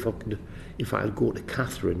wonder if I'll go to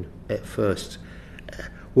Catherine at first.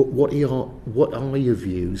 What are your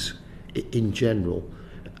views in general?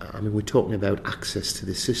 I mean, we're talking about access to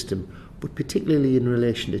the system, but particularly in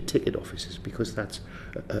relation to ticket offices, because that's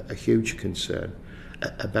a huge concern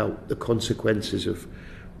about the consequences of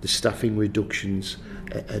the staffing reductions,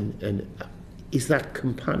 and is that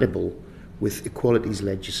compatible with equalities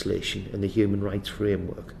legislation and the human rights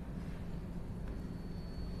framework?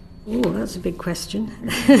 Oh, that's a big question.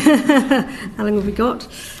 How long have we got?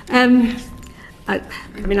 I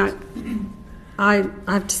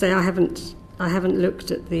have to say I haven't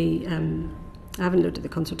looked at the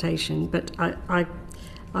consultation, but I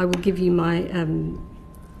will give you my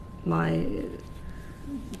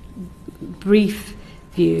brief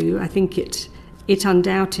view. I think it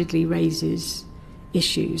undoubtedly raises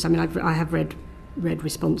issues. I mean, I have read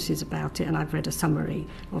responses about it, and I've read a summary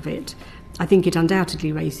of it. I think it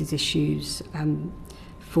undoubtedly raises issues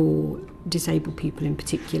for disabled people in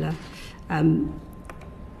particular,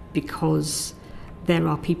 because there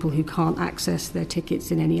are people who can't access their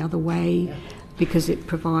tickets in any other way, because it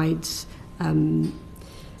provides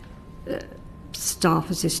staff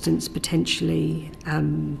assistance potentially.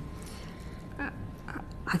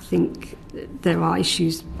 I think there are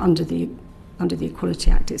issues under the Equality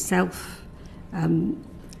Act itself in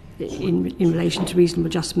relation to reasonable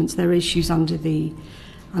adjustments. There are issues under the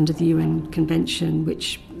UN Convention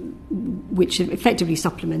which effectively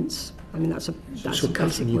supplements. I mean, that's a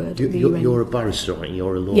basic word. You're a barrister, aren't you?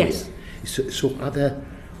 You're a lawyer. Yes. So are there,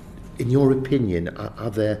 in your opinion, are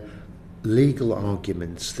there legal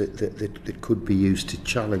arguments that could be used to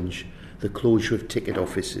challenge the closure of ticket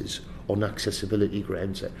offices on accessibility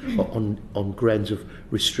grounds, on grounds of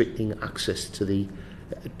restricting access to the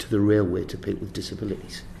railway to people with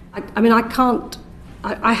disabilities? I mean,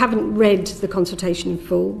 I haven't read the consultation in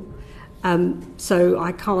full, so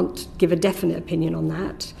I can't give a definite opinion on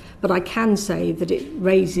that. But I can say that it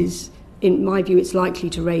raises, in my view, it's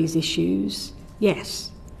likely to raise issues.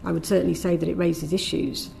 Yes, I would certainly say that it raises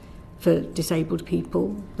issues for disabled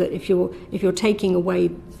people. That if you're taking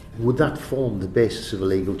away, would that form the basis of a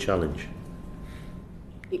legal challenge?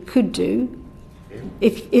 It could do.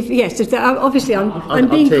 Obviously I'm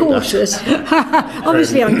being cautious.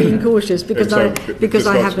 Obviously I'm being cautious because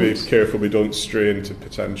I haven't. To be careful we don't stray into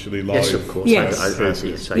potentially live. Yes, of course.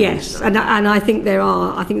 Yes, and I think there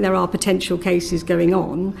are potential cases going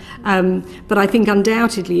on. But I think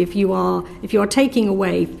undoubtedly if you're taking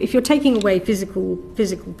away physical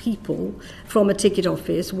people from a ticket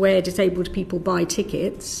office where disabled people buy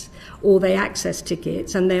tickets, or they access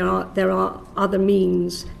tickets, and there aren't other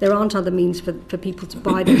means for people to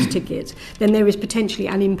buy those tickets, then there is potentially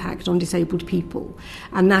an impact on disabled people,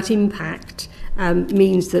 and that impact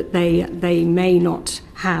means that they may not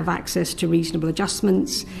have access to reasonable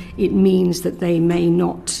adjustments. It means that they may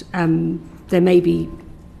not. There may be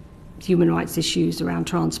human rights issues around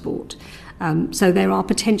transport. So there are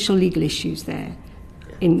potential legal issues there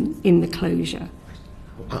in the closure.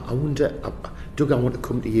 I wonder, Doug, I want to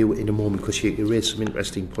come to you in a moment because you raised some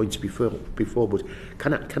interesting points before. But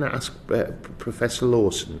can I ask Professor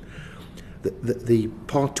Lawson, the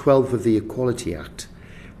Part 12 of the Equality Act,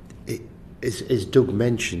 as Doug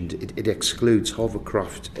mentioned, it excludes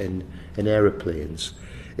hovercraft and aeroplanes.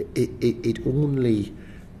 It only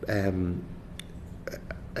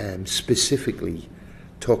specifically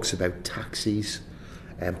talks about taxis,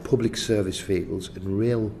 public service vehicles and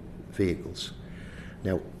rail vehicles.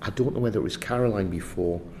 Now, I don't know whether it was Caroline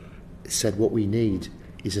before said what we need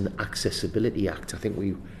is an Accessibility Act. I think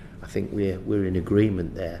we're in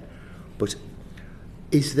agreement there. But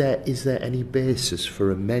is there any basis for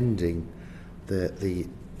amending the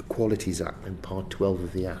Equalities Act and Part 12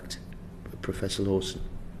 of the Act, Professor Lawson?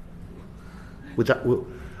 Would that?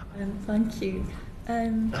 Thank you.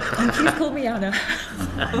 And please call me Anna.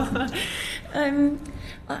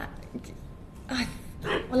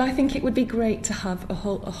 I think it would be great to have a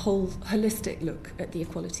whole holistic look at the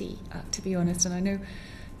Equality Act, to be honest. And I know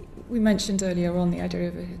we mentioned earlier on the idea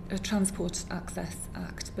of a Transport Access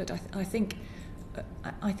Act, but I think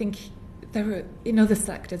there are in other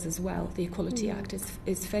sectors as well. The Equality Act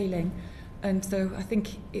is failing, and so I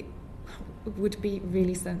think it would be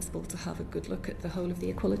really sensible to have a good look at the whole of the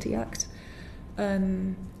Equality Act.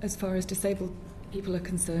 As far as disabled people are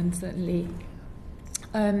concerned, certainly.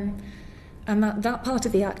 And that part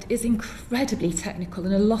of the Act is incredibly technical,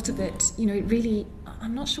 and a lot of it, it really,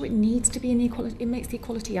 I'm not sure it needs to be in the Equality. It makes the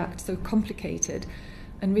Equality Act so complicated,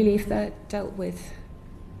 and really, if they're dealt with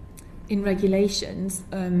in regulations,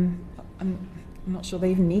 I'm not sure they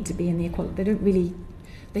even need to be in the Equality. They don't really.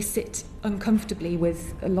 They sit uncomfortably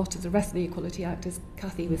with a lot of the rest of the Equality Act, as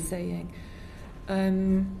Cathy was saying.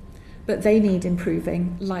 But they need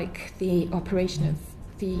improving, like the operation of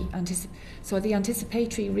the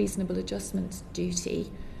anticipatory reasonable adjustment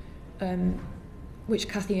duty, which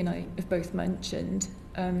Cathy and I have both mentioned.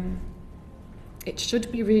 It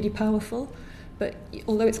should be really powerful, but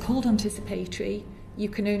although it's called anticipatory, you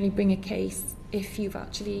can only bring a case if you've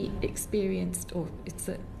actually experienced,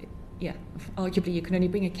 arguably you can only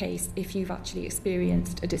bring a case if you've actually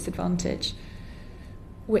experienced a disadvantage,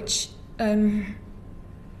 which.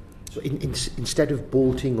 So instead of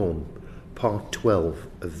bolting on Part 12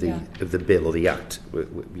 of the bill or the Act,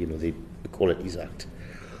 the Equalities Act,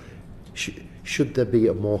 should there be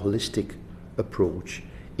a more holistic approach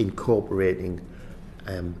incorporating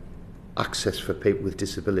access for people with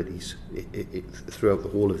disabilities throughout the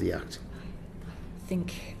whole of the Act?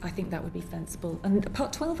 I think that would be sensible. And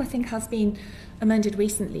Part 12, I think, has been amended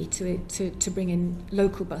recently to bring in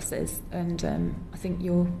local buses, and I think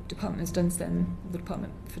your department has done some. The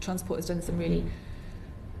Department for Transport has done some really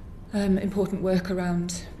important work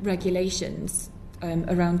around regulations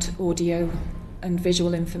around audio and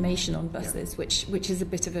visual information on buses, which is a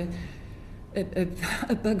bit of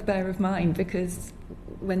a bugbear of mine, because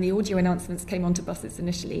when the audio announcements came onto buses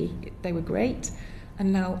initially, they were great,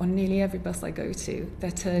 and now on nearly every bus I go to,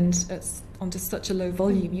 they're turned onto such a low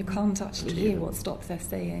volume you can't actually hear what stops they're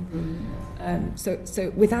saying.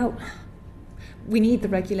 So without, we need the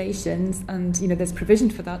regulations, and there's provision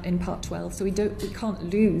for that in Part 12. So we can't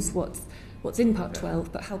lose what's in Part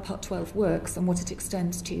 12, but how Part 12 works and what it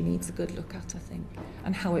extends to needs a good look at, I think,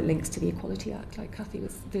 and how it links to the Equality Act, like Cathy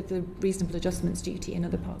was, the reasonable adjustments duty in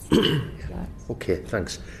other parts of the Act. Okay,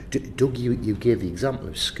 thanks. Doug, you gave the example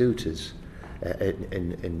of scooters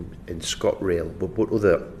in ScotRail, but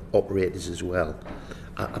other operators as well.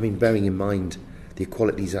 I mean, bearing in mind the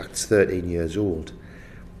Equalities Act's 13 years old,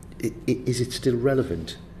 is it still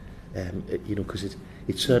relevant? Because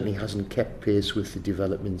it certainly hasn't kept pace with the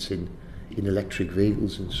developments in electric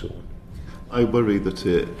vehicles and so on. I worry that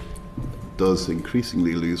it does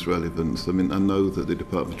increasingly lose relevance. I mean, I know that the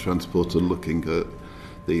Department of Transport are looking at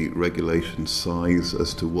the regulation size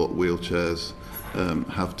as to what wheelchairs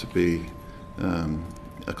have to be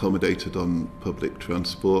accommodated on public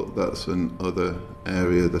transport. That's another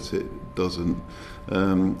area that it doesn't.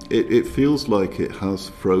 It feels like it has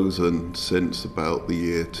frozen since about the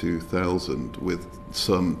year 2000, with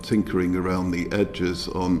some tinkering around the edges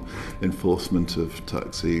on enforcement of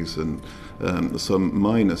taxis and some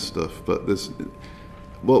minor stuff. But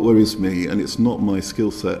what worries me, and it's not my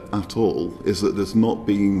skill set at all, is that there's not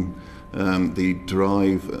been the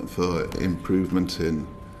drive for improvement in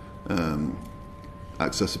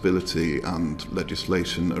accessibility and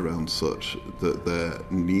legislation around such that there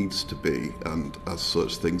needs to be, and as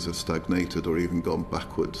such things have stagnated or even gone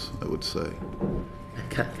backwards, I would say.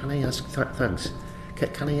 Can I ask, thanks,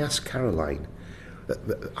 can I ask Caroline,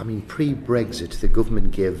 I mean, pre-Brexit the government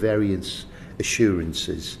gave various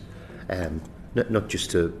assurances, not just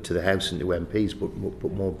to the House and to MPs,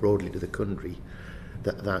 but more broadly to the country,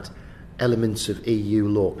 that elements of EU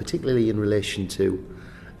law, particularly in relation to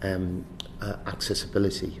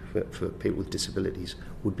accessibility for people with disabilities,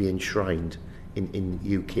 would be enshrined in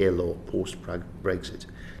UK law post-Brexit.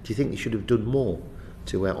 Do you think they should have done more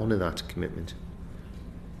to honour that commitment?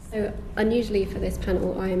 So, unusually for this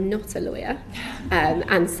panel, I am not a lawyer,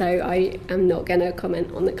 and so I am not going to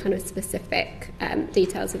comment on the kind of specific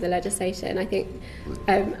details of the legislation. I think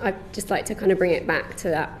I'd just like to kind of bring it back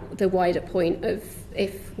to the wider point of,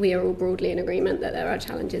 if we are all broadly in agreement that there are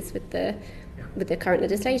challenges with the current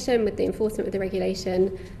legislation, with the enforcement of the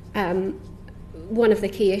regulation, one of the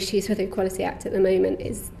key issues with the Equality Act at the moment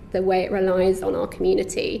is the way it relies on our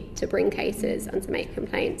community to bring cases and to make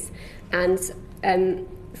complaints. And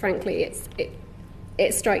frankly,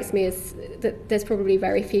 it strikes me as that there's probably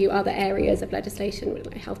very few other areas of legislation,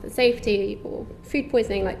 like health and safety or food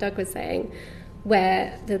poisoning, like Doug was saying,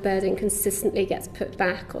 where the burden consistently gets put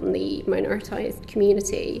back on the minoritized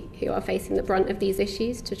community who are facing the brunt of these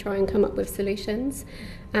issues to try and come up with solutions.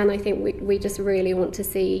 And I think we just really want to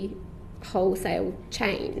see wholesale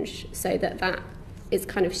change so that is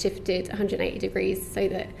kind of shifted 180 degrees, so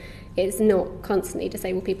that it's not constantly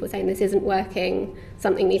disabled people saying this isn't working,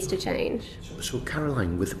 something needs to change. So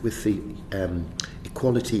Caroline, with the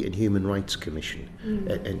Equality and Human Rights Commission,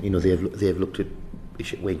 and they have looked at,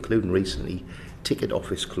 including recently, ticket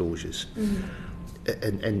office closures,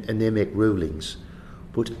 and they make rulings,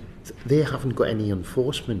 but they haven't got any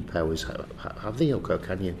enforcement powers, have they? Or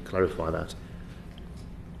can you clarify that?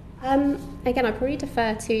 Again, I probably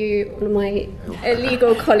defer to one of my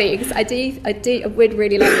legal colleagues. I would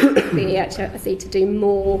really like the HRC to do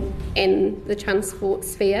more in the transport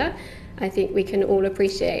sphere. I think we can all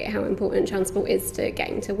appreciate how important transport is to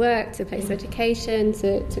getting to work, to place of education,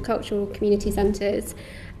 to cultural community centres,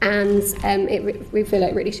 and we feel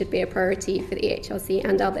like it really should be a priority for the HRC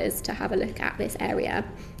and others to have a look at this area.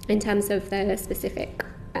 In terms of the specific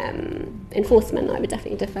enforcement, I would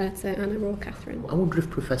definitely defer to Anna or Catherine. I wonder if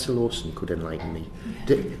Professor Lawson could enlighten me.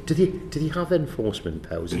 Do they have enforcement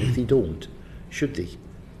powers, and if they don't, should they?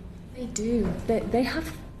 They do. They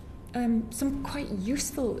have some quite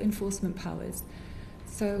useful enforcement powers.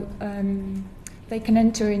 So they can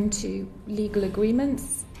enter into legal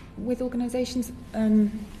agreements with organisations,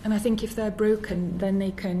 and I think if they're broken, then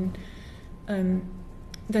they can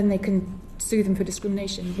sue them for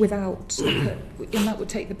discrimination without, and that would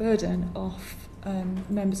take the burden off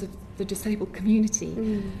members of the disabled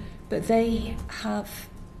community. But they have,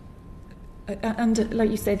 and like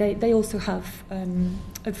you say, they also have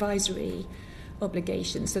advisory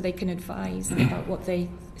obligations, so they can advise about what they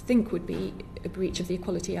think would be a breach of the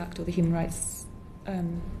Equality Act or the Human Rights,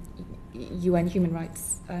 UN Human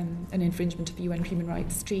Rights, an infringement of UN Human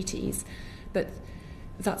Rights treaties. But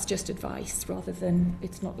that's just advice rather than,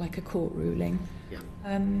 it's not like a court ruling.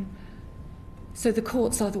 Yeah. So the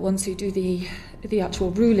courts are the ones who do the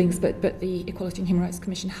actual rulings, but the Equality and Human Rights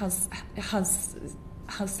Commission has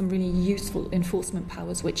some really useful enforcement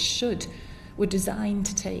powers, which were designed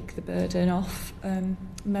to take the burden off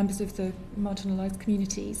members of the marginalised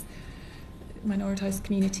communities, minoritized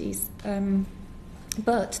communities,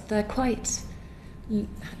 but they're quite.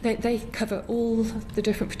 They cover all the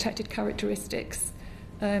different protected characteristics,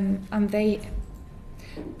 and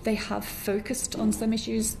they have focused on some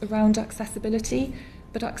issues around accessibility,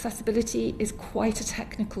 but accessibility is quite a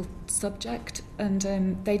technical subject, and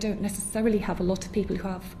they don't necessarily have a lot of people who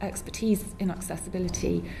have expertise in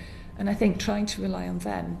accessibility. And I think trying to rely on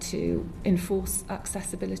them to enforce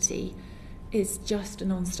accessibility is just a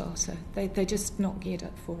non-starter. They're just not geared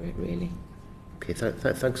up for it, really. Okay,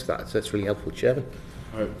 thanks for that. That's really helpful, Chairman.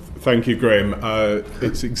 Thank you, Graham.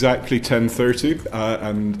 It's exactly 10:30,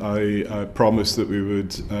 and I promised that we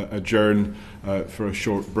would adjourn for a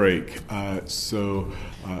short break. So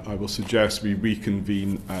I will suggest we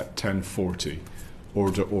reconvene at 10:40.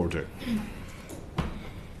 Order.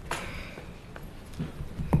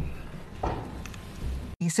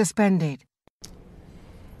 Suspended.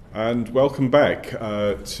 And welcome back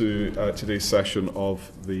to today's session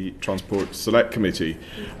of the Transport Select Committee.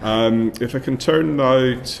 If I can turn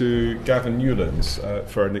now to Gavin Newlands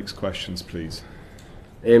for our next questions, please.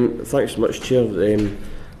 Thanks so much, Chair.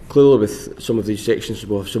 Clearly with some of these sections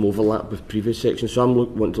we'll have some overlap with previous sections, so I'm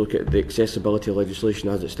wanting to look at the accessibility legislation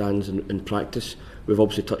as it stands in practice. We've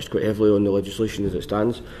obviously touched quite heavily on the legislation as it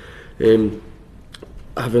stands.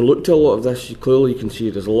 Having looked at a lot of this, clearly you can see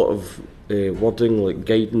there's a lot of wording like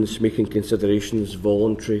guidance, making considerations,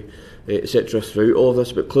 voluntary, etc. throughout all of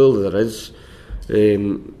this, but clearly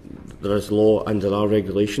there is law and there are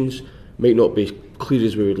regulations. Might not be clear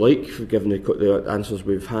as we would like, given the answers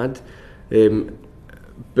we've had,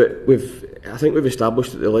 but I think we've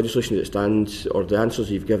established that the legislation as it stands, or the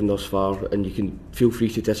answers you've given thus far, and you can feel free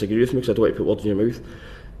to disagree with me because I don't want to put words in your mouth,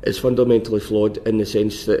 is fundamentally flawed in the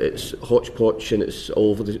sense that it's hodgepodge and it's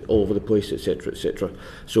all over the place, etc., etc.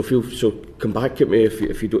 So come back at me if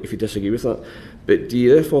you disagree with that. But do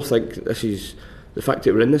you therefore think this is the fact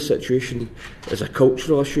that we're in this situation is a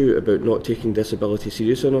cultural issue about not taking disability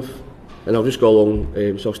serious enough? And I'll just go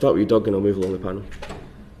along. So I'll start with you, Doug, and I'll move along the panel.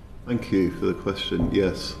 Thank you for the question.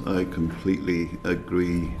 Yes, I completely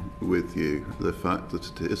agree with you. The fact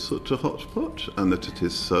that it is such a hodgepodge and that it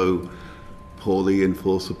is so poorly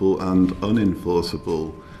enforceable and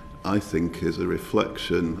unenforceable, I think is a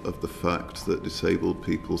reflection of the fact that disabled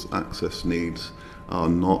people's access needs are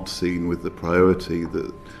not seen with the priority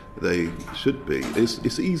that they should be.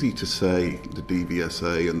 It's easy to say the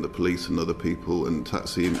DVSA and the police and other people and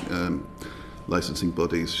taxi licensing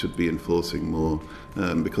bodies should be enforcing more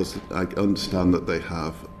because I understand that they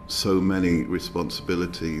have so many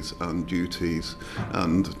responsibilities and duties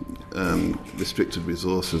and restricted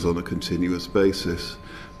resources on a continuous basis.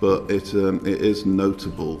 But it is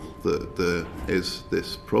notable that there is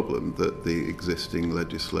this problem that the existing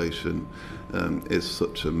legislation is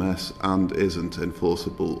such a mess and isn't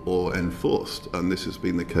enforceable or enforced. And this has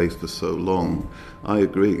been the case for so long. I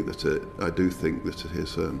agree that I do think that it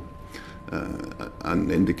is an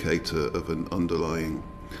indicator of an underlying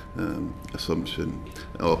assumption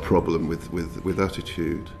or problem with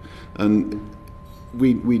attitude, and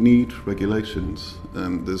we need regulations.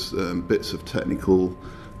 There's bits of technical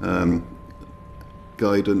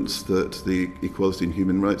guidance that the Equality and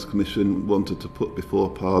Human Rights Commission wanted to put before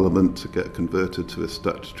Parliament to get converted to a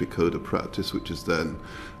statutory code of practice, which is then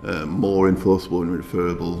more enforceable and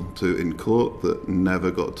referable to in court, that never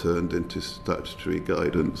got turned into statutory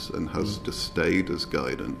guidance and has just stayed as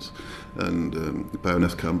guidance. And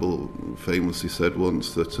Baroness Campbell famously said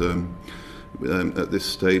once that at this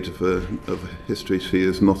stage of history she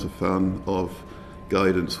is not a fan of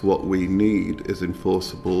guidance. What we need is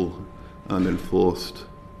enforceable and enforced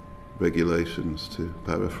regulations, to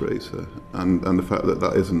paraphrase her, and the fact that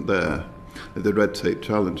that isn't there. The red tape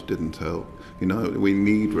challenge didn't help. You know, we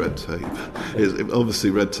need red tape.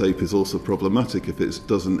 Obviously red tape is also problematic if it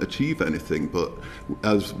doesn't achieve anything, but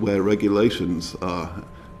as where regulations are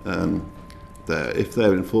there, if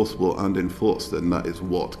they're enforceable and enforced, then that is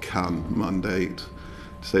what can mandate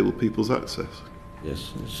disabled people's access.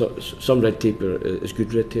 Yes, so some red tape is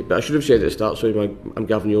good red tape, but I should have said at the start, sorry, I'm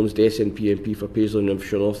Gavin Newlands, the SNP MP for Paisley and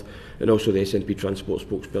Renfrewshire North, and also the SNP Transport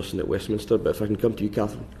spokesperson at Westminster. But if I can come to you,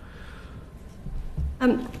 Catherine.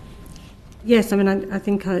 Yes, I mean, I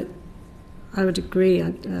think I would agree.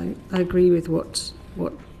 I agree with what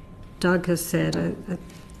Doug has said.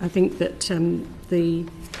 I think that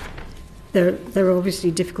there are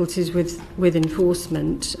obviously difficulties with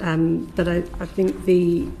enforcement, but I think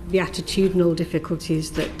the attitudinal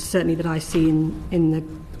difficulties that I see in the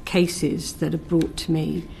cases that are brought to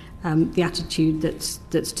me, the attitude that's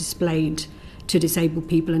displayed to disabled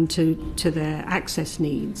people and to their access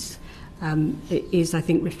needs, is, I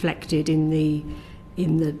think, reflected in the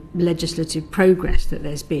legislative progress that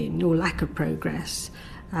there's been, or lack of progress,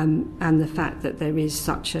 and the fact that there is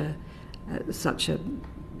such a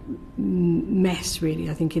mess, really,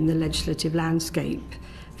 I think, in the legislative landscape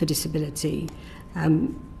for disability,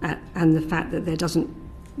 and the fact that there doesn't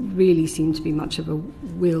really seem to be much of a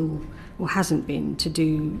will, or hasn't been, to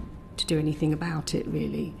do anything about it,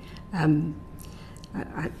 really.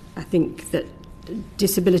 I think that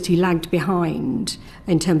disability lagged behind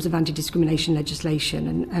in terms of anti-discrimination legislation,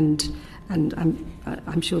 and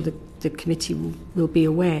I'm sure the committee will be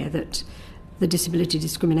aware that the Disability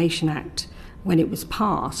Discrimination Act, when it was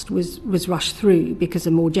passed, was rushed through because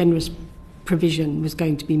a more generous provision was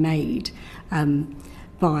going to be made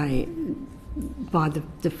by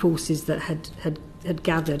the forces that had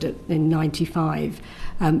gathered in 95,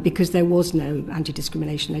 because there was no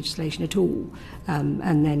anti-discrimination legislation at all,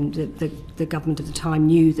 and then the government at the time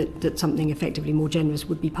knew that something effectively more generous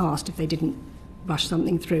would be passed if they didn't rush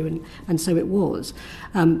something through, and so it was,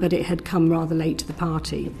 but it had come rather late to the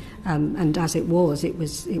party, and as it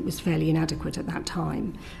was fairly inadequate at that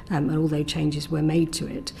time, and although changes were made to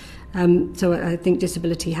it, so I think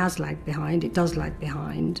disability has lagged behind. It does lag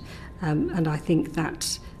behind, and I think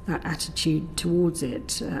that attitude towards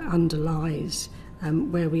it underlies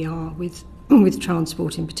where we are with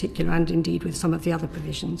transport in particular, and indeed with some of the other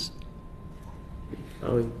provisions.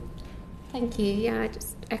 Thank you. Yeah, I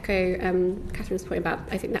just echo Catherine's point about,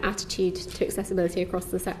 I think, the attitude to accessibility across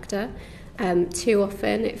the sector. Too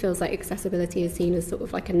often it feels like accessibility is seen as sort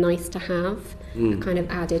of like a nice to have, a kind of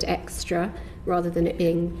added extra, rather than it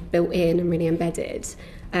being built in and really embedded.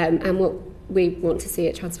 And what we want to see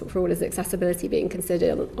at Transport for All is accessibility being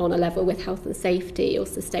considered on a level with health and safety or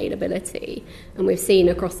sustainability. And we've seen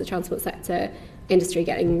across the transport sector industry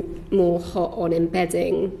getting more hot on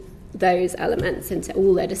embedding those elements into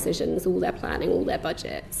all their decisions, all their planning, all their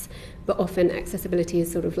budgets. But often accessibility is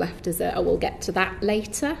sort of left as we'll get to that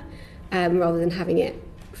later, rather than having it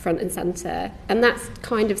front and centre. And that's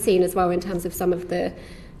kind of seen as well in terms of some of the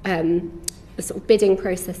sort of bidding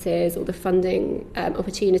processes or the funding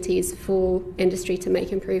opportunities for industry to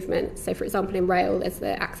make improvements. So, for example, in rail, there's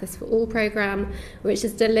the Access for All programme, which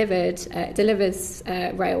has delivers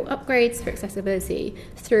rail upgrades for accessibility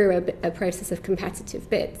through a process of competitive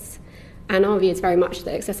bids. And our view is very much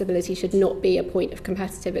that accessibility should not be a point of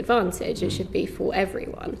competitive advantage. It should be for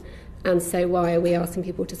everyone. And so why are we asking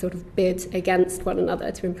people to sort of bid against one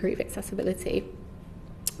another to improve accessibility?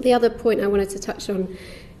 The other point I wanted to touch on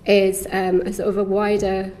is a sort of a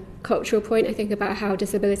wider cultural point, I think, about how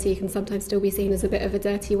disability can sometimes still be seen as a bit of a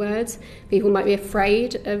dirty word. People might be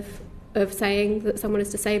afraid of saying that someone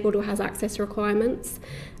is disabled or has access requirements.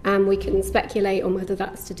 And we can speculate on whether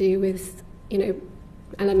that's to do with,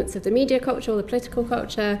 elements of the media culture or the political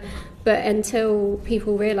culture. But until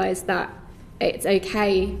people realise that it's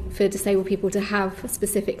okay for disabled people to have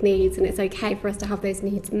specific needs and it's okay for us to have those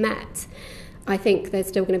needs met, I think there's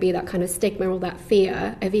still going to be that kind of stigma or that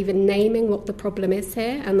fear of even naming what the problem is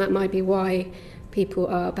here, and that might be why people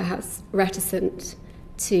are perhaps reticent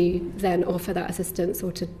to then offer that assistance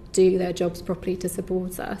or to do their jobs properly to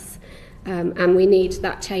support us. And we need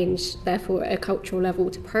that change, therefore, at a cultural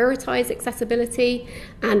level to prioritise accessibility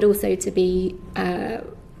and also to be,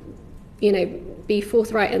 be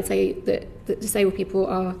forthright and say that disabled people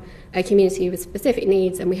are a community with specific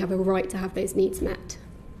needs and we have a right to have those needs met.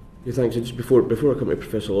 Yeah, thanks. And just before I come to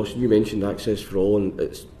Professor Lawson, you mentioned Access for All and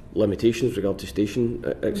its limitations with regard to station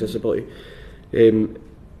accessibility.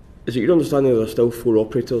 Is it your understanding there are still 4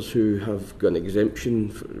 operators who have got an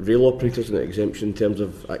exemption, rail operators, an exemption in terms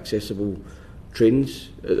of accessible trains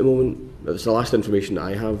at the moment? That's the last information that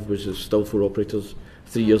I have, was there's still 4 operators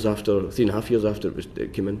 3.5 years after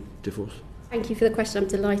it came into force. Thank you for the question. I'm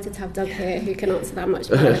delighted to have Doug here, who can answer that much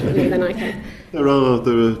more eloquently than I can. There are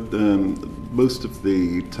most of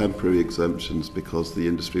the temporary exemptions, because the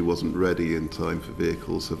industry wasn't ready in time for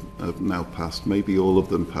vehicles, have now passed. Maybe all of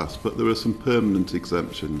them passed, but there are some permanent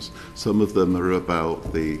exemptions. Some of them are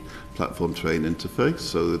about the platform train interface,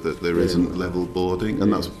 so that there isn't level boarding,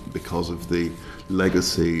 and that's because of the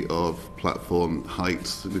legacy of platform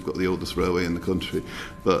heights. We've got the oldest railway in the country,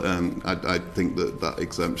 but I think that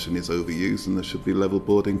exemption is overused and there should be level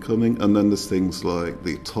boarding coming. And then there's things like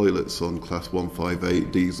the toilets on class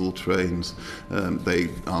 158 diesel trains they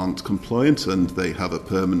aren't compliant and they have a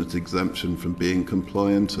permanent exemption from being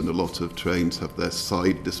compliant, and a lot of trains have their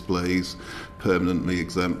side displays permanently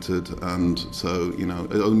exempted, and so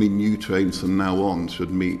only new trains from now on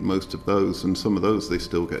should meet most of those, and some of those they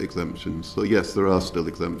still get exemptions. So yes, there are still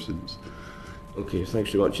exemptions. Okay,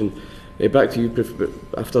 thanks very much. And back to you,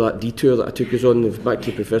 after that detour that I took us on, back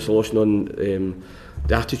to Professor Lawson on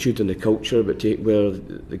the attitude and the culture, but where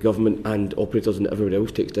the government and operators and everyone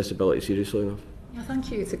else takes disability seriously enough. Yeah,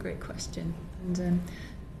 thank you. It's a great question. And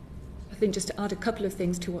I think just to add a couple of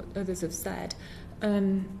things to what others have said,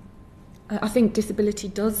 I think disability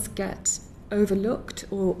does get overlooked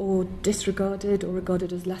or disregarded or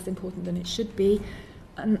regarded as less important than it should be,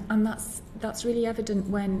 and that's really evident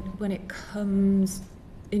when it comes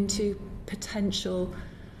into potential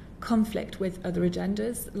conflict with other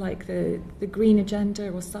agendas, like the green agenda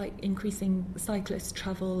or increasing cyclist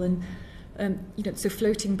travel, and so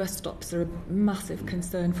floating bus stops are a massive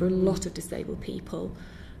concern for a lot of disabled people.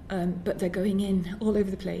 But they're going in all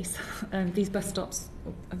over the place. These bus stops,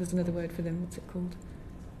 there's another word for them, what's it called?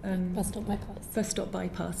 Bus stop bypass. Bus stop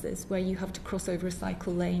bypasses, where you have to cross over a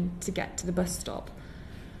cycle lane to get to the bus stop.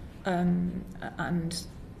 And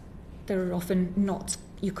there are often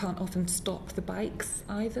you can't often stop the bikes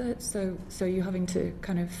either, so you're having to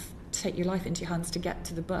kind of take your life into your hands to get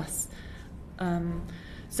to the bus.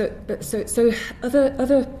 So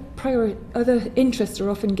other interests are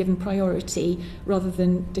often given priority rather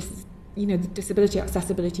than disability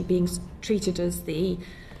accessibility being treated as the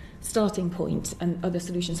starting point, and other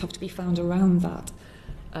solutions have to be found around that,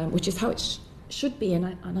 which is how it should be, and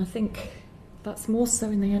I think that's more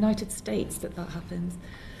so in the United States that happens.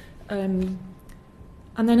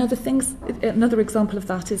 And then other things, another example of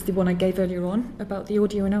that is the one I gave earlier on about the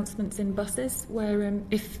audio announcements in buses, where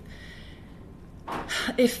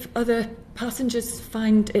if other passengers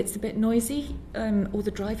find it's a bit noisy, or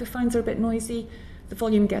the driver finds they're a bit noisy, the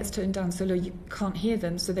volume gets turned down so low you can't hear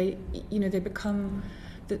them. So they become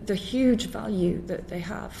the huge value that they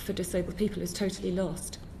have for disabled people is totally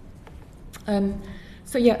lost.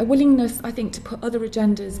 So yeah, a willingness, I think, to put other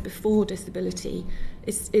agendas before disability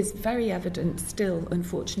is very evident still,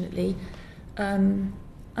 unfortunately. But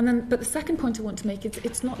the second point I want to make is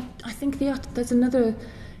it's not. I think there's another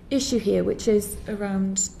issue here, which is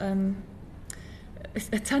around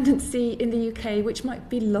a tendency in the UK, which might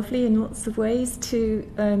be lovely in lots of ways, to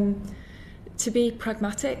be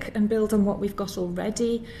pragmatic and build on what we've got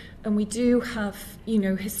already. And we do have,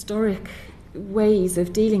 historic ways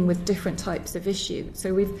of dealing with different types of issue.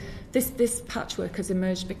 So this patchwork has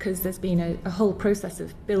emerged because there's been a whole process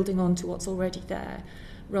of building on to what's already there,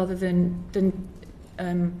 rather than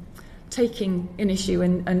taking an issue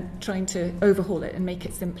and trying to overhaul it and make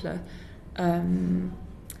it simpler. And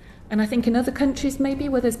I think in other countries maybe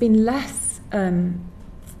where there's been less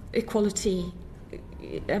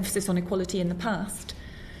emphasis on equality in the past,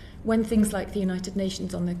 when things like the United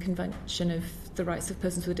Nations on the Convention of the Rights of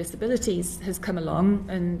Persons with Disabilities has come along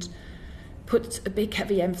and put a big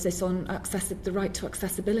heavy emphasis on the right to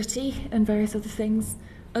accessibility and various other things,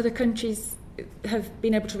 other countries have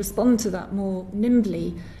been able to respond to that more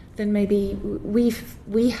nimbly than maybe we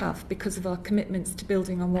have, because of our commitments to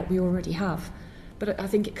building on what we already have. But I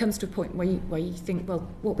think it comes to a point where you think, well,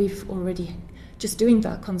 what we've already, just doing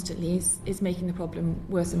that constantly is making the problem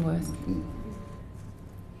worse and worse.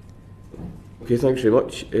 Okay, thanks very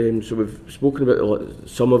much. So we've spoken about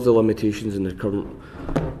some of the limitations in the current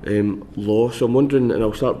law. So I'm wondering, and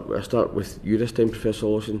I'll start with you this time, Professor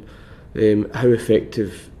Lawson. How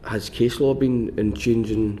effective has case law been in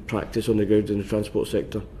changing practice on the ground in the transport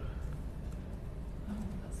sector?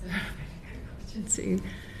 That's a very good question too.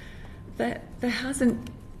 There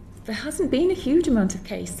hasn't been a huge amount of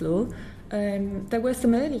case law. There were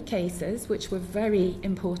some early cases which were very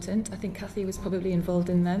important. I think Cathy was probably involved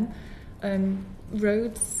in them.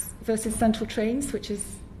 Roads versus Central Trains, which is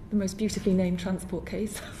the most beautifully named transport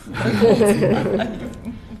case.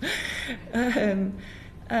 And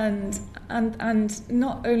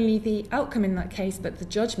not only the outcome in that case, but the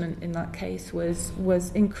judgment in that case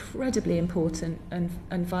was incredibly important and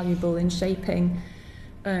valuable in shaping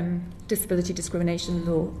disability discrimination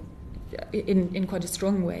law in quite a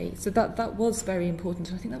strong way. So that was very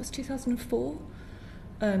important. I think that was 2004.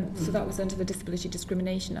 So that was under the Disability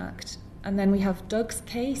Discrimination Act. And then we have Doug's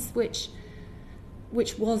case, which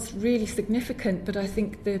was really significant, but I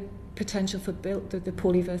think the potential for the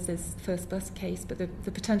Pauly versus First Bus case, but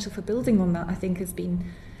the potential for building on that, I think, has been,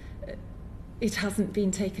 it hasn't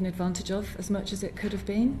been taken advantage of as much as it could have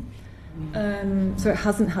been. So it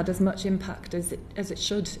hasn't had as much impact as it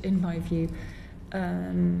should, in my view.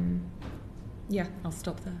 Yeah, I'll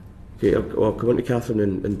stop there. Okay, I'll come on to Catherine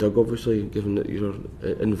and Doug, obviously, given that you're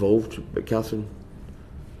involved. But Catherine?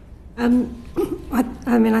 I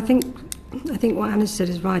mean, I think what Anna said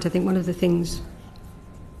is right. I think one of the things,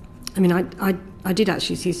 I mean, I did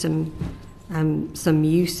actually see some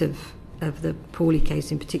use of the Pauly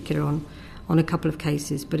case in particular on a couple of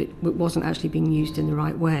cases, but it wasn't actually being used in the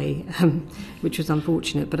right way, which was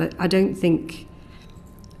unfortunate. But I don't think,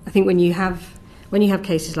 I think when you have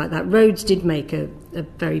cases like that, Rhodes did make a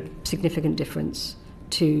very significant difference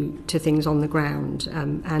to things on the ground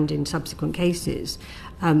and in subsequent cases,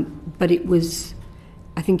 but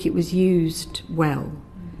I think it was used well.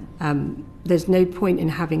 There's no point in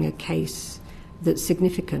having a case that's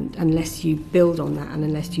significant unless you build on that and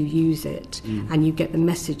unless you use it and you get the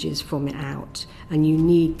messages from it out, and you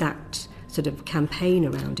need that sort of campaign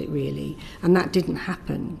around it, really. And that didn't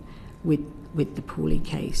happen with the Pauly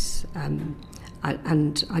case, and I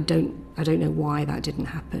don't know why that didn't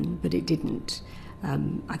happen, but it didn't.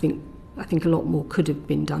 I think a lot more could have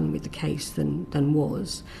been done with the case than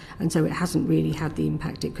was, and so it hasn't really had the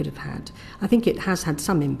impact it could have had. I think it has had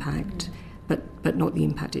some impact, but not the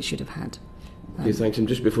impact it should have had. Okay, thanks. And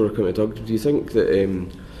just before I come to Doug, do you think that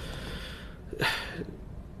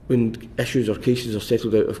when issues or cases are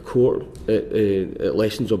settled out of court, it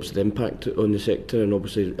lessens obviously the impact on the sector, and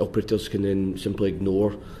obviously operators can then simply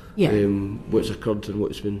ignore what's occurred and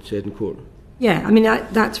what's been said in court? Yeah, I mean,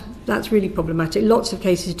 that's really problematic. Lots of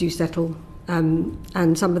cases do settle,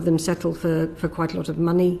 and some of them settle for quite a lot of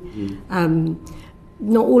money.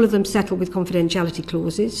 Not all of them settle with confidentiality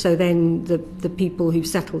clauses, so then the people who've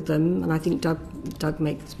settled them, and I think Doug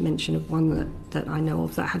makes mention of one that I know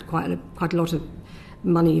of that had quite a lot of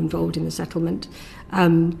money involved in the settlement,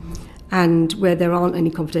 and where there aren't any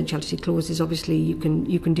confidentiality clauses, obviously you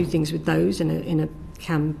can do things with those in a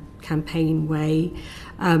campaign way,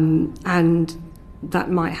 and that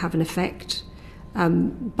might have an effect,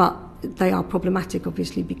 but they are problematic,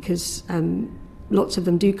 obviously, because lots of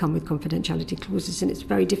them do come with confidentiality clauses, and it's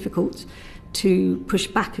very difficult to push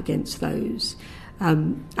back against those.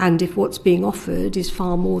 And if what's being offered is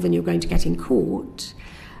far more than you're going to get in court,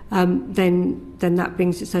 then that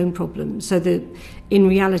brings its own problems. So in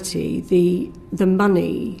reality, the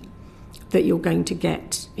money that you're going to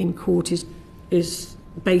get in court is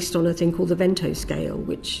based on a thing called the Vento scale,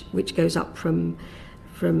 which goes up from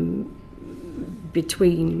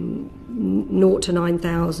between 0 to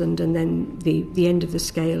 9,000, and then the end of the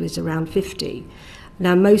scale is around 50.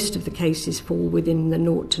 Now, most of the cases fall within the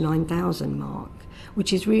 0 to 9,000 mark,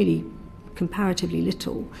 which is really comparatively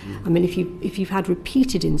little. I mean, if you've had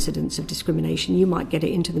repeated incidents of discrimination, you might get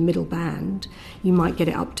it into the middle band, you might get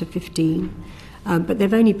it up to 15. But there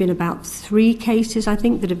have only been about 3 cases, I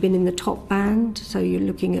think, that have been in the top band, so you're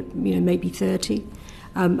looking at maybe 30.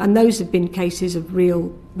 And those have been cases of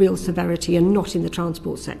real severity and not in the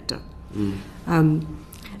transport sector.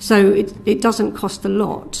 So it doesn't cost a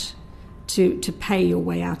lot to pay your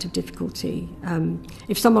way out of difficulty.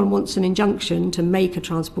 If someone wants an injunction to make a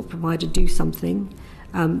transport provider do something,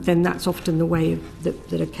 then that's often the way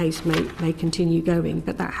that a case may continue going,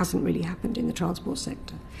 but that hasn't really happened in the transport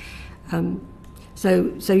sector.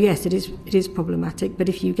 So yes, it is problematic. But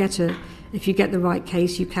if you get the right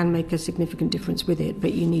case, you can make a significant difference with it.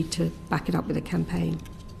 But you need to back it up with a campaign.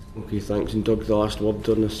 Okay, thanks. And Doug, the last word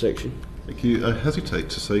on this section. Thank you. I hesitate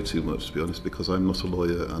to say too much, to be honest, because I'm not a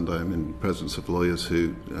lawyer, and I'm in the presence of lawyers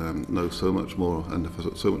who know so much more and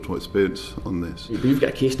have so much more experience on this. But you've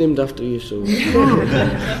got a case named after you, so.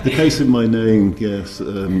 The case in my name, yes.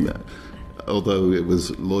 Although it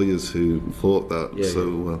was lawyers who fought that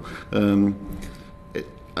so well.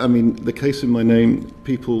 I mean, the case in my name,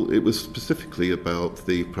 it was specifically about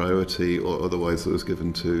the priority or otherwise that was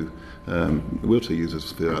given to wheelchair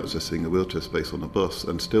users for accessing a wheelchair space on a bus.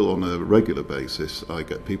 And still on a regular basis, I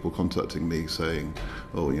get people contacting me saying,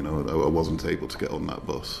 I wasn't able to get on that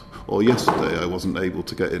bus. Or yesterday, I wasn't able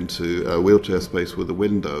to get into a wheelchair space with a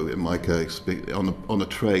window, in my case, on a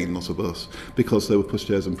train, not a bus, because there were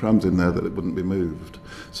pushchairs and prams in there that it wouldn't be moved.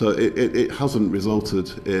 So it hasn't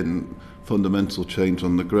resulted in fundamental change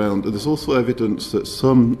on the ground. There's also evidence that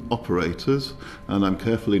some operators, and I'm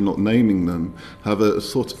carefully not naming them, have a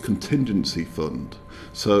sort of contingency fund.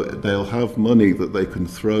 So they'll have money that they can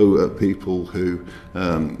throw at people who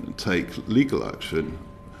take legal action,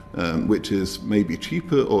 which is maybe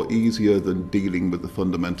cheaper or easier than dealing with the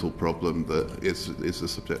fundamental problem that is the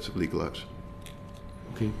subject of legal action.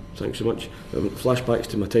 Okay, thanks so much. Flashbacks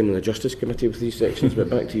to my time in the Justice Committee with these sections, but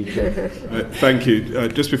back to you, Chair. Thank you.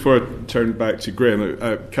 Just before I turn back to Graham,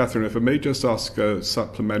 Catherine, if I may just ask a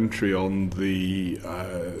supplementary on the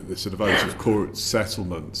sort of out-of-court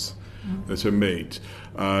settlements. that are made,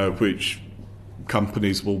 which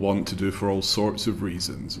companies will want to do for all sorts of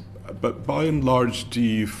reasons. But by and large, do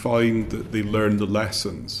you find that they learn the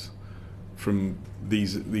lessons from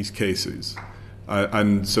these cases?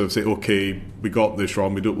 And so say, okay, we got this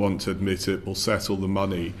wrong, we don't want to admit it, we'll settle the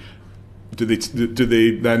money. Do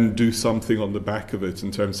they then do something on the back of it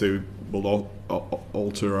in terms of, say, we'll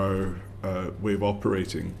alter our way of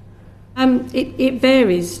operating? It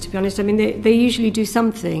varies, to be honest. I mean, they usually do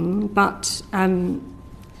something, but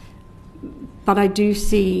I do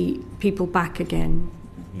see people back again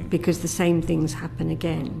because the same things happen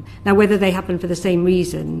again. Now, whether they happen for the same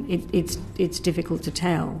reason, it's difficult to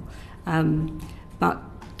tell. But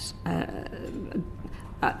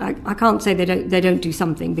I can't say they don't do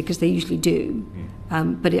something, because they usually do.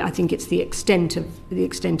 But I think it's the extent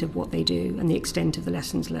of what they do and the extent of the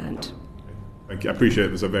lessons learned. Thank you. I appreciate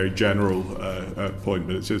it was a very general point,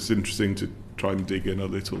 but it's just interesting to try and dig in a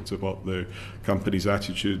little to what the company's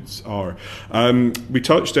attitudes are. We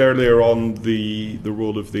touched earlier on the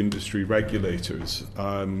role of the industry regulators.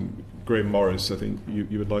 Graham Morris, I think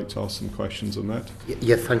you would like to ask some questions on that.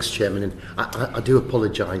 Yeah, thanks, Chairman. And I do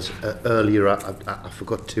apologise. Earlier, I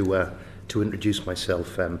forgot to introduce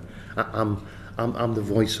myself. I'm the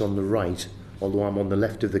voice on the right, although I'm on the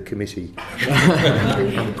left of the committee.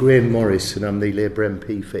 I'm Graham Morris, and I'm the Labour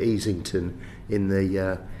MP for Easington in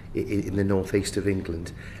the northeast of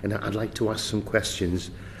England. And I'd like to ask some questions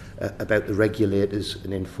about the regulators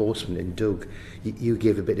and enforcement. And Doug, you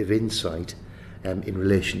gave a bit of insight in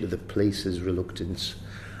relation to the police's reluctance,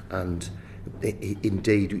 and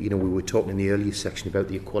indeed, we were talking in the earlier section about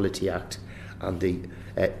the Equality Act and the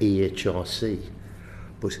EHRC,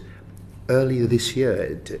 but earlier this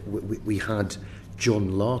year we had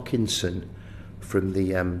John Larkinson from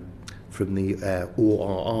the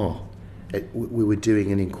ORR. We were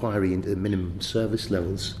doing an inquiry into the minimum service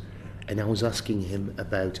levels, and I was asking him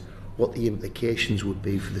about what the implications would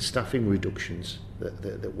be for the staffing reductions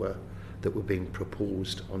that were being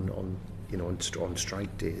proposed on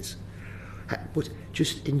strike days. But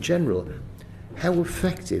just in general, how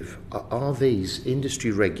effective are these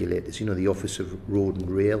industry regulators? The Office of Road and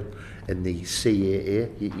Rail and the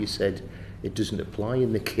CAA. You said it doesn't apply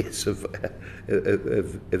in the case of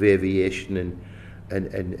aviation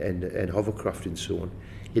and hovercraft and so on,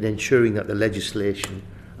 in ensuring that the legislation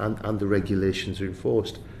and the regulations are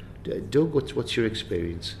enforced. Doug, what's your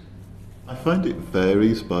experience? I find it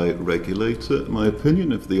varies by regulator. My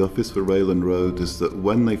opinion of the Office for Rail and Road is that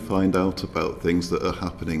when they find out about things that are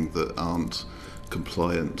happening that aren't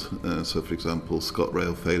compliant, so for example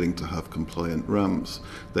ScotRail failing to have compliant ramps,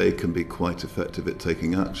 they can be quite effective at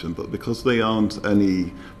taking action. But because they aren't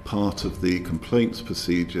any part of the complaints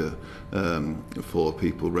procedure for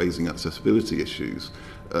people raising accessibility issues,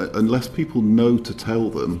 unless people know to tell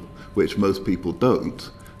them, which most people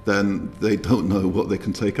don't, then they don't know what they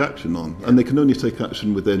can take action on. And they can only take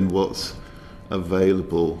action within what's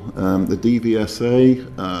available. The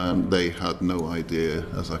DVSA, they had no idea,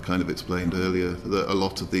 as I kind of explained earlier, that a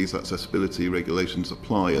lot of these accessibility regulations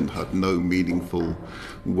apply, and had no meaningful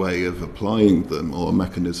way of applying them or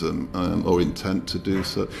mechanism or intent to do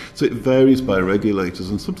so. So it varies by regulators,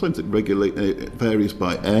 and sometimes it varies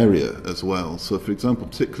by area as well. So for example,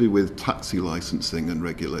 particularly with taxi licensing and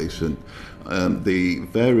regulation, the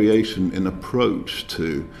variation in approach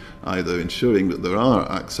to either ensuring that there are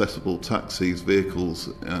accessible taxis, vehicles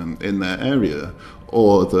in their area,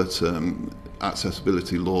 or that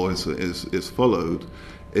accessibility law is followed,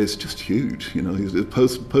 is just huge. The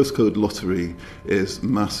postcode lottery is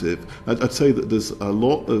massive. I'd say that there's a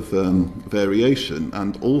lot of variation,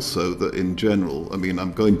 and also that in general,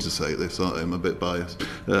 I'm going to say this, I'm a bit biased,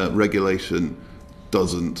 regulation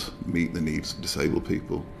doesn't meet the needs of disabled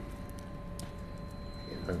people.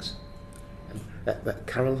 Thanks.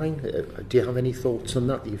 Caroline, do you have any thoughts on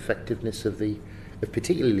that, the effectiveness of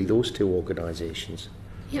particularly those two organisations?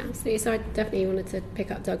 Yeah, absolutely. So I definitely wanted to pick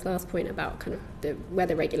up Doug's last point about kind of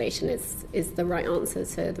whether regulation is the right answer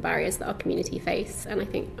to the barriers that our community face. And I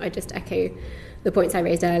think I just echo the points I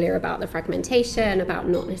raised earlier about the fragmentation, about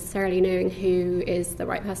not necessarily knowing who is the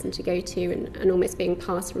right person to go to, and almost being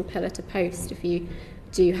passed from pillar to post if you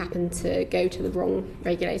do happen to go to the wrong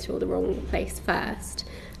regulator or the wrong place first.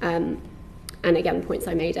 And again, points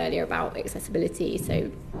I made earlier about accessibility,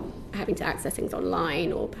 so having to access things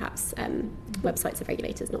online, or perhaps websites of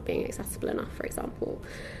regulators not being accessible enough, for example.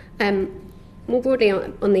 More broadly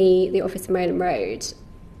on the Office of Rail and Road,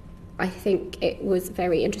 I think it was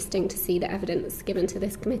very interesting to see the evidence given to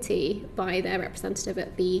this committee by their representative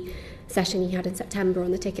at the session he had in September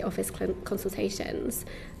on the ticket office consultations,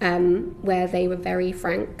 where they were very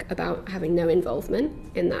frank about having no involvement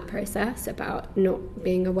in that process, about not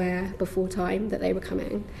being aware before time that they were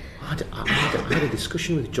coming. I had a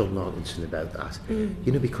discussion with John Larkinson about that,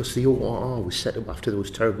 because the ORR was set up after those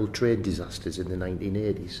terrible trade disasters in the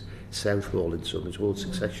 1980s, Southall and so on, there's a whole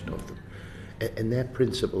succession of them. And their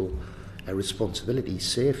principal responsibility is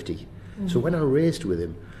safety. So when I raised with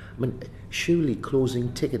him, surely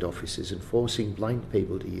closing ticket offices and forcing blind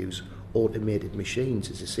people to use automated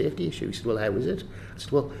machines is a safety issue. He said, well, how is it? I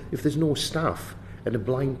said, well, if there's no staff and a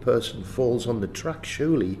blind person falls on the track,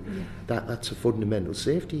 surely that's a fundamental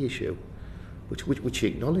safety issue, which he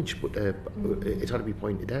acknowledged, but it had to be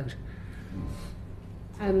pointed out.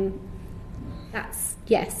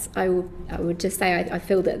 Yes, I would just say I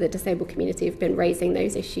feel that the disabled community have been raising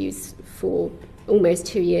those issues for almost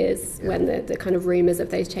 2 years when the kind of rumours of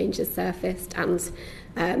those changes surfaced,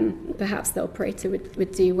 and perhaps the operator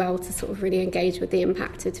would do well to sort of really engage with the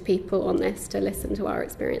impacted people on this, to listen to our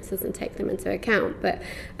experiences and take them into account. But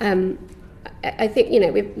I think,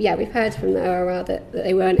 we've heard from the ORR that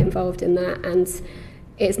they weren't involved in that, and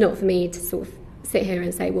it's not for me to sort of sit here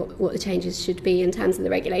and say what the changes should be in terms of the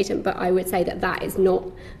regulation, but I would say that is not,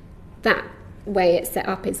 that way it's set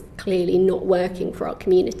up is clearly not working for our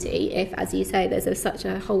community if, as you say, there's such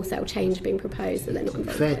a wholesale change being proposed that they're not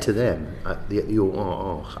involved. Fair to them, the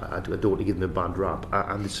ORR, I don't want to give them a bad rap,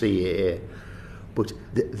 and the CAA, but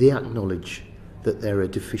they acknowledge that there are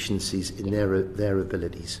deficiencies in their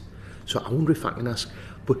abilities. So I wonder if I can ask,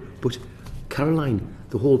 but Caroline,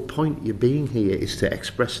 the whole point of you being here is to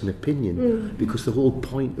express an opinion, because the whole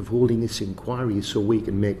point of holding this inquiry is so we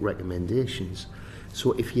can make recommendations.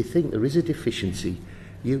 So if you think there is a deficiency,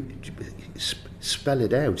 you spell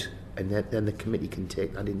it out, and then the committee can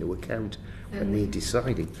take that into account when they're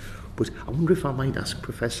deciding. But I wonder if I might ask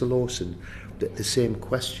Professor Lawson the same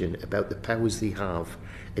question about the powers they have,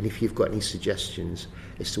 and if you've got any suggestions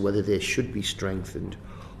as to whether they should be strengthened,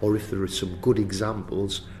 or if there are some good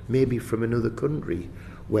examples, maybe from another country,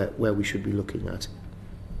 where we should be looking at.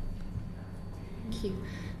 Thank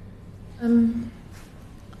you.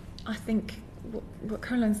 I think what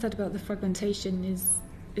Caroline said about the fragmentation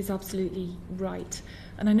is absolutely right.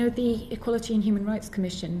 And I know the Equality and Human Rights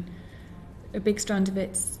Commission, a big strand of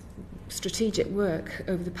its strategic work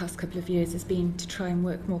over the past couple of years has been to try and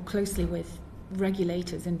work more closely with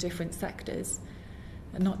regulators in different sectors.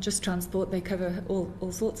 And not just transport, they cover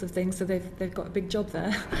all sorts of things, so they've got a big job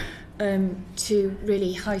there to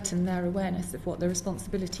really heighten their awareness of what their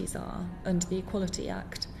responsibilities are under the Equality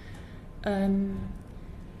Act.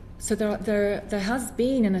 So there has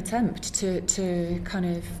been an attempt to kind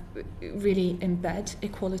of really embed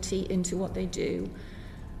equality into what they do,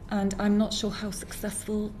 and I'm not sure how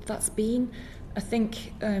successful that's been. I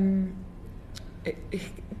think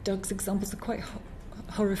Doug's examples are quite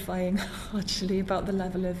horrifying, actually, about the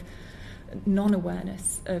level of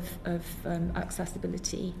non-awareness of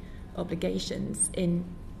accessibility obligations in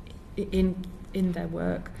their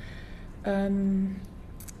work.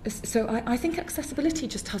 So I think accessibility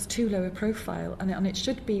just has too low a profile, and it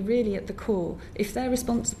should be really at the core. If they're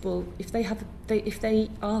responsible, if they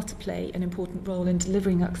are to play an important role in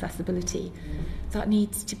delivering accessibility, that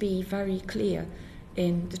needs to be very clear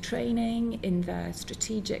in the training, in their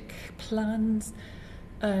strategic plans.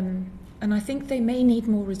 And I think they may need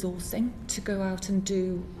more resourcing to go out and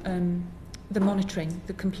do the monitoring,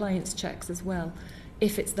 the compliance checks as well,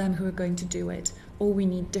 if it's them who are going to do it, or we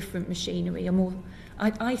need different machinery.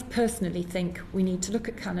 I personally think we need to look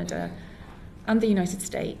at Canada and the United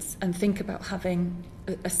States and think about having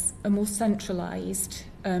a more centralised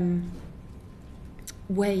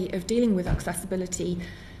way of dealing with accessibility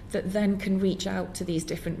that then can reach out to these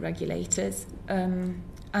different regulators.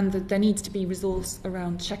 And that there needs to be resource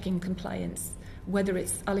around checking compliance, whether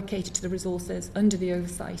it's allocated to the resources under the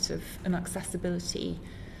oversight of an accessibility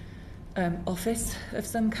office of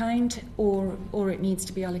some kind, or it needs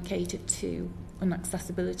to be allocated to an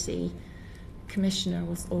accessibility commissioner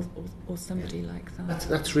or somebody like that.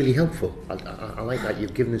 That's really helpful. I like that.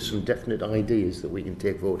 You've given us some definite ideas that we can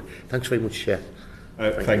take forward. Thanks very much, Chair.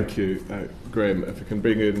 Thank you, Graham. If we can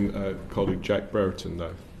bring in colleague Jack Brereton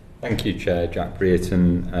now. Thank you, Chair. Jack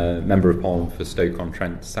Brereton, Member of Parliament for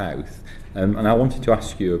Stoke-on-Trent South. And I wanted to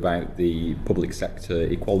ask you about the public sector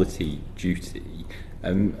equality duty,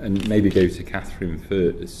 and maybe go to Catherine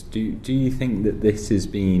first. Do you think that this has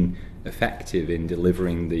been effective in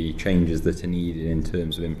delivering the changes that are needed in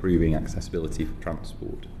terms of improving accessibility for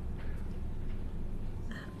transport?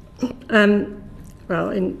 Well,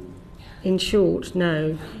 In short,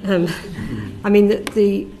 no. I mean,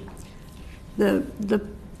 the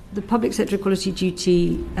public sector equality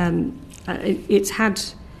duty, it's had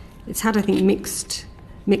I think mixed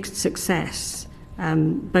success,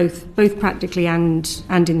 both practically and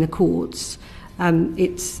in the courts.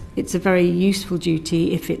 It's a very useful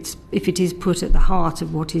duty if it is put at the heart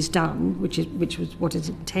of what is done, which was what is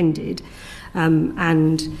intended,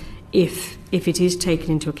 and if it is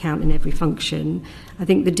taken into account in every function. I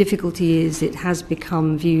think the difficulty is it has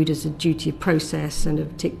become viewed as a duty of process and a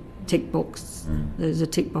tick box. There's a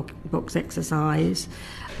tick box exercise,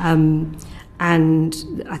 and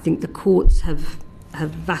I think the courts have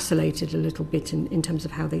vacillated a little bit in terms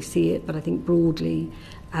of how they see it. But I think broadly,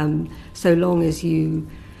 so long as you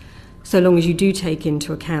do take it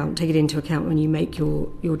into account when you make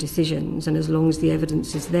your decisions, and as long as the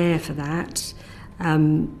evidence is there for that,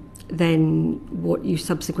 then what you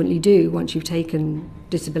subsequently do once you've taken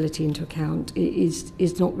disability into account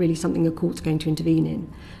is not really something a court's going to intervene in.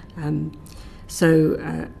 So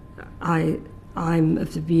I'm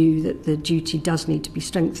of the view that the duty does need to be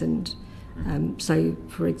strengthened. So,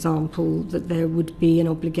 for example, that there would be an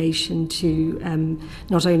obligation to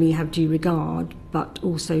not only have due regard, but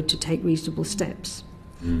also to take reasonable steps,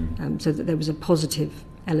 so that there was a positive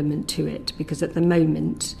element to it. Because at the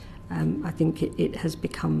moment, I think it has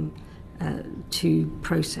become too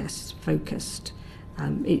process-focused.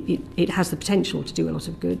 It has the potential to do a lot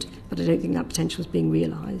of good, but I don't think that potential is being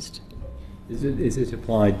realised. Is it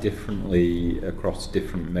applied differently across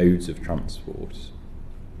different modes of transport?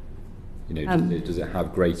 You know, does it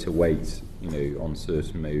have greater weight, on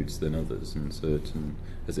certain modes than others, and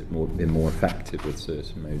has it been more effective with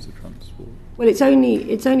certain modes of transport? Well, it's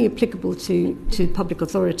only applicable to public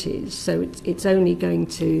authorities, so it's only going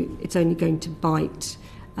to bite.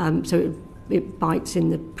 So it bites in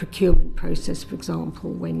the procurement process, for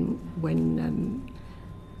example, when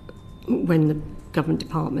the government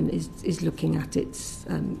department is looking at its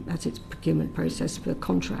procurement process for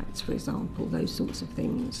contracts, for example, those sorts of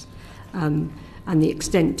things. And the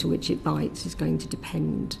extent to which it bites is going to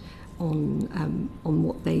depend on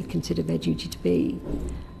what they consider their duty to be.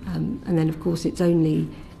 And then, of course, it only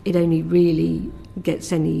really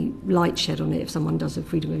gets any light shed on it if someone does a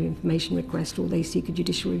freedom of information request or they seek a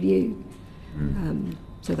judicial review.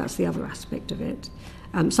 So that's the other aspect of it.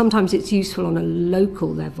 Sometimes it's useful on a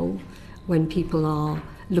local level when people are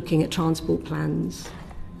looking at transport plans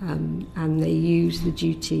and they use the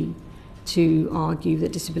duty to argue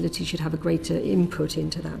that disability should have a greater input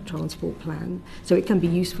into that transport plan. So it can be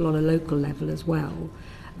useful on a local level as well.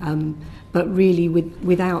 But really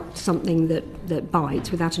without something that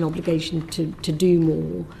bites, without an obligation to do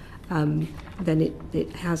more, then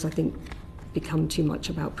it has, I think, become too much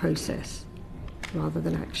about process rather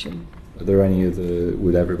than action. Are there any other,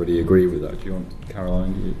 would everybody agree with that? Do you want,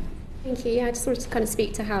 Caroline? Thank you. Yeah, I just wanted to kind of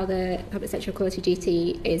speak to how the public sector equality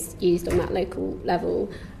duty is used on that local level.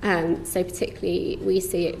 So particularly we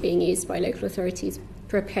see it being used by local authorities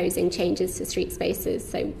proposing changes to street spaces,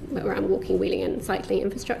 so around walking, wheeling and cycling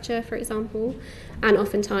infrastructure, for example. And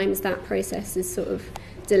oftentimes that process is sort of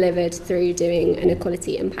delivered through doing an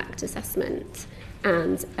equality impact assessment.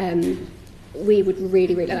 And we would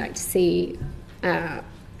really, really like to see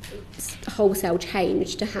wholesale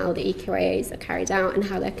change to how the EQAs are carried out and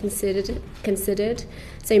how they're considered.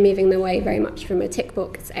 So moving away very much from a tick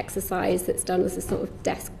box exercise that's done as a sort of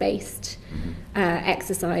desk-based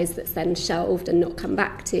exercise that's then shelved and not come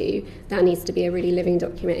back to. That needs to be a really living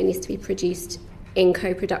document. It needs to be produced in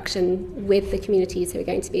co-production with the communities who are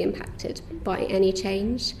going to be impacted by any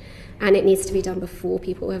change, and it needs to be done before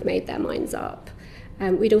people have made their minds up.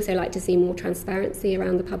 We'd also like to see more transparency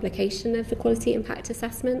around the publication of the quality impact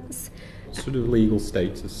assessments. What sort of legal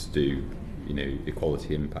status do,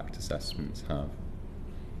 equality impact assessments have?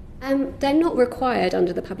 They're not required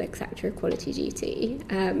under the public sector equality duty.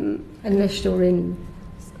 Unless you're in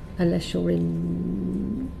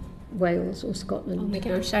Wales or Scotland. Oh my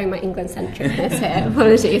God, I'm showing my England-centricness here.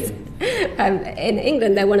 Apologies. In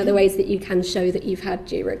England, they're one of the ways that you can show that you've had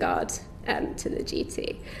due regard to the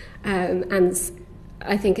duty. And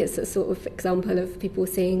I think it's a sort of example of people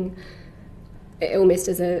seeing it almost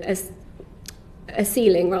as a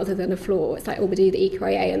ceiling rather than a floor. It's like, we do the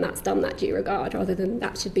EQA and that's done that due regard, rather than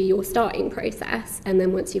that should be your starting process. And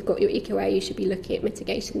then once you've got your EQA, you should be looking at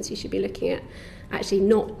mitigations. You should be looking at actually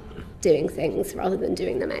not doing things rather than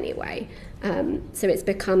doing them anyway. So it's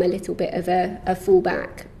become a little bit of a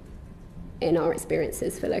fallback in our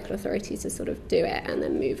experiences for local authorities to sort of do it and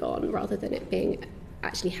then move on, rather than it being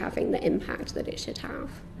actually having the impact that it should have.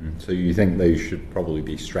 So you think those should probably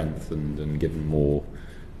be strengthened and given more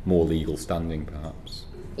legal standing, perhaps?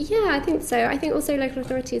 Yeah, I think so. I think also local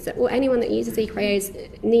authorities or anyone that uses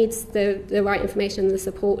eCREAs needs the right information and the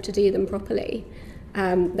support to do them properly.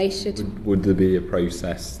 They should. Would there be a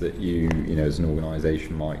process that you know, as an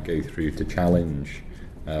organisation might go through to challenge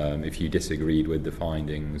if you disagreed with the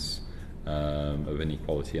findings of an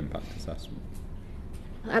equality impact assessment?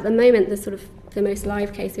 At the moment, the most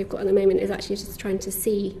live case we've got at the moment is actually just trying to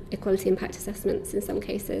see equality impact assessments in some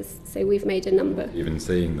cases. So we've made a number. Even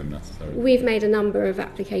seeing them necessarily? We've made a number of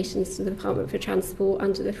applications to the Department for Transport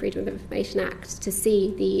under the Freedom of Information Act to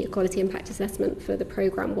see the equality impact assessment for the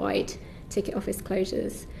programme-wide ticket office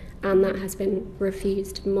closures, and that has been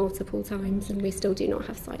refused multiple times, and we still do not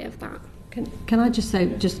have sight of that. Can I just say,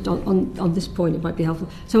 just on this point, it might be helpful.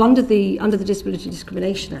 So under the Disability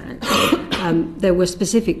Discrimination Act, there were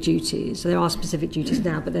specific duties. So there are specific duties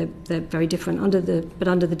now, but they're very different. Under the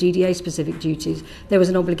DDA specific duties, there was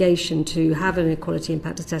an obligation to have an equality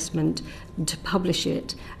impact assessment, to publish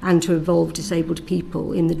it, and to involve disabled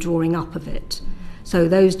people in the drawing up of it. So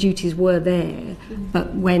those duties were there,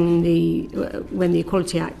 but when the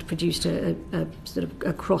Equality Act produced a sort of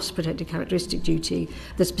a cross-protected characteristic duty,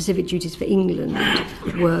 the specific duties for England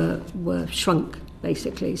were shrunk,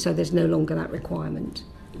 basically. So there's no longer that requirement.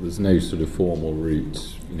 There's no sort of formal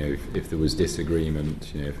route, you know, if there was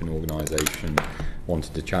disagreement, you know, if an organisation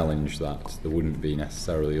wanted to challenge that, there wouldn't be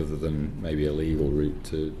necessarily, other than maybe a legal route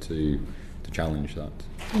to challenge that.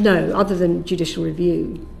 No, other than judicial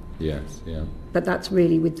review. Yes, yeah. But that's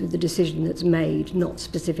really with the decision that's made, not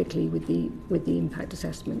specifically with the impact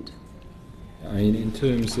assessment. I mean, in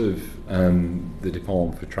terms of the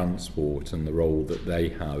Department for Transport and the role that they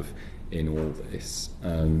have in all this, you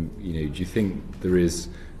know, do you think there is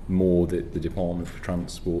more that the Department for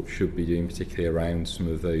Transport should be doing, particularly around some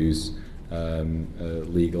of those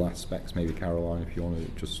legal aspects? Maybe Caroline, if you want to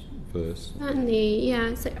just first. Certainly,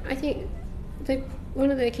 yeah. So I think one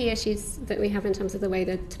of the key issues that we have in terms of the way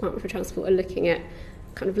the Department for Transport are looking at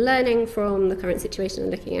kind of learning from the current situation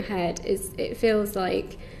and looking ahead is it feels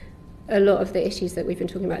like a lot of the issues that we've been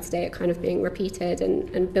talking about today are kind of being repeated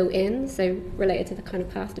and built in, so related to the kind of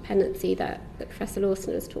path dependency that Professor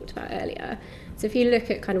Lawson has talked about earlier. So if you look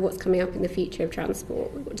at kind of what's coming up in the future of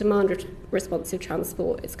transport, demand responsive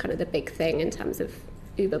transport is kind of the big thing in terms of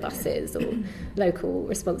Uber buses or local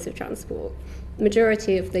responsive transport. The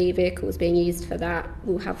majority of the vehicles being used for that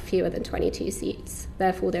will have fewer than 22 seats.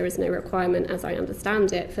 Therefore, there is no requirement, as I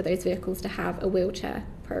understand it, for those vehicles to have a wheelchair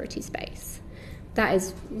priority space. That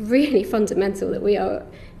is really fundamental that we are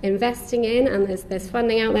investing in, and there's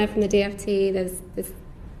funding out there from the DFT. There's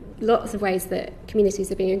lots of ways that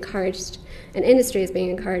communities are being encouraged and industry is being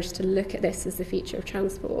encouraged to look at this as the future of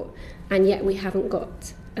transport, and yet we haven't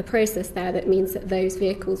got a process there that means that those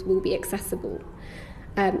vehicles will be accessible.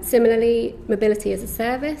 Similarly, mobility as a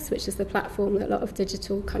service, which is the platform that a lot of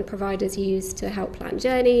digital kind of providers use to help plan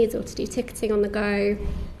journeys or to do ticketing on the go,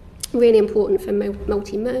 really important for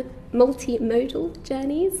multimodal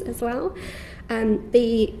journeys as well.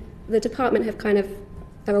 The department have kind of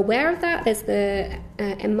are aware of that. There's the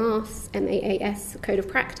MAAS Code of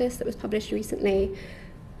Practice that was published recently.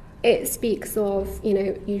 It speaks of, you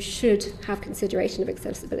know, you should have consideration of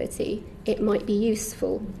accessibility. It might be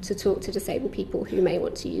useful to talk to disabled people who may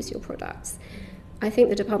want to use your products. I think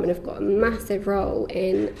the department have got a massive role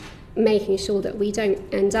in making sure that we don't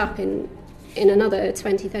end up in another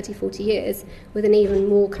 20, 30, 40 years with an even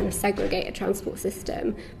more kind of segregated transport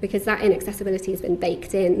system, because that inaccessibility has been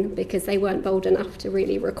baked in because they weren't bold enough to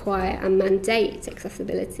really require and mandate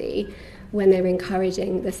accessibility when they're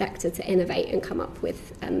encouraging the sector to innovate and come up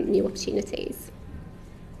with new opportunities.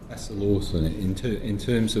 Professor Lawson, in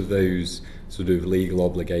terms of those sort of legal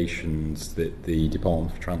obligations that the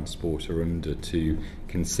Department for Transport are under to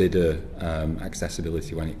consider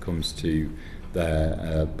accessibility when it comes to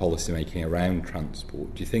their policy making around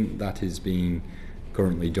transport, do you think that is being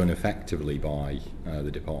currently done effectively by the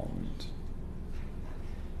department?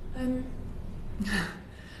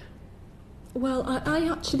 Well, I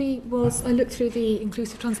actually I looked through the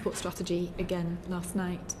inclusive transport strategy again last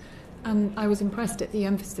night, and I was impressed at the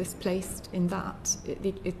emphasis placed in that,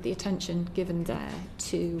 the attention given there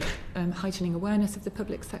to heightening awareness of the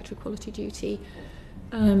public sector equality duty,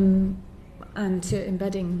 and to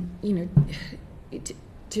embedding, you know,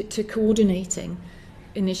 to coordinating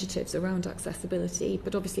initiatives around accessibility.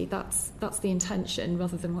 But obviously that's the intention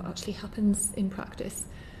rather than what actually happens in practice.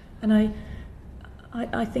 And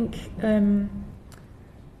I think,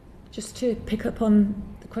 just to pick up on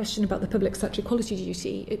the question about the public sector equality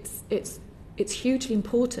duty, it's hugely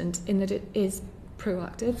important in that it is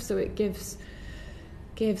proactive, so it gives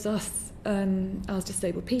us as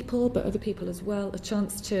disabled people, but other people as well, a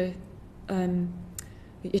chance to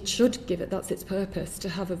it should give it, that's its purpose, to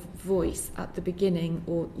have a voice at the beginning,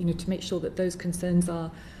 or to make sure that those concerns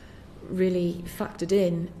are really factored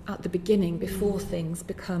in at the beginning before things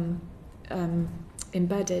become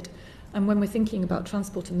embedded. And when we're thinking about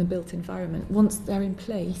transport in the built environment, once they're in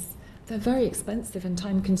place, they're very expensive and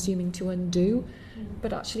time consuming to undo.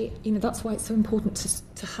 But actually, that's why it's so important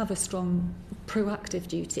to have a strong proactive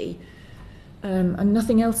duty. And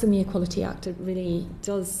nothing else in the Equality Act really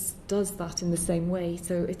does that in the same way.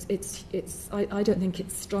 So I don't think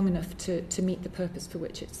it's strong enough to meet the purpose for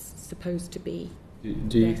which it's supposed to be.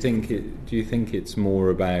 Do you think it's more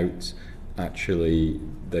about actually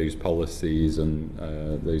those policies and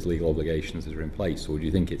those legal obligations that are in place, or do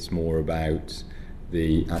you think it's more about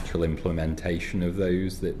the actual implementation of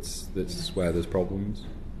those that's where there's problems?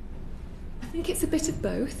 I think it's a bit of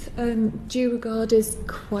both. Due regard is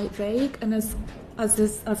quite vague, and as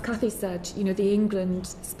Cathy said, the England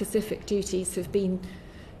specific duties have been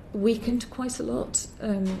weakened quite a lot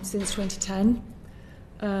since 2010.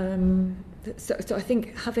 So I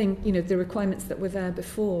think having the requirements that were there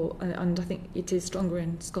before, and I think it is stronger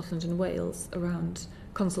in Scotland and Wales around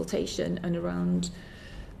consultation and around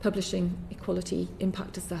publishing equality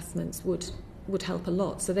impact assessments would help a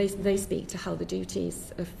lot. So they speak to how the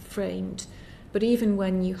duties are framed. But even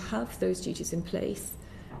when you have those duties in place,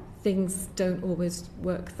 things don't always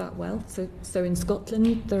work that well. So in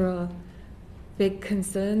Scotland there are big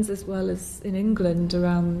concerns, as well as in England,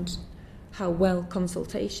 around how well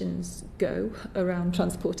consultations go around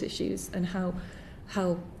transport issues and how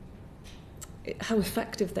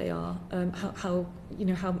effective they are, how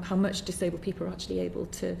much disabled people are actually able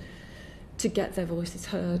to get their voices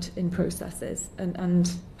heard in processes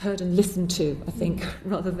and heard and listened to, I think,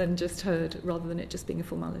 rather than it just being a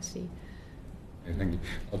formality. Thank you.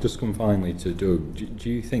 I'll just come finally to Doug. Do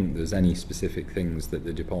you think there's any specific things that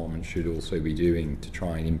the department should also be doing to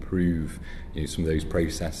try and improve some of those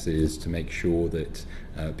processes to make sure that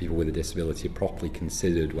people with a disability are properly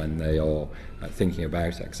considered when they are thinking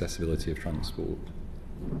about accessibility of transport?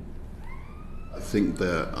 I think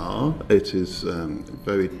there are. It is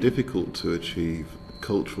very difficult to achieve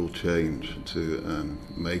cultural change to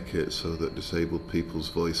make it so that disabled people's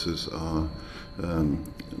voices are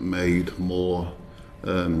made more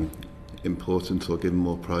important or given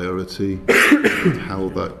more priority. How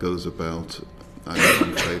that goes about,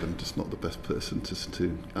 I'm afraid I'm just not the best person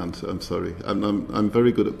to answer. I'm sorry. I'm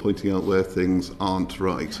very good at pointing out where things aren't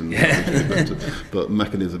right, but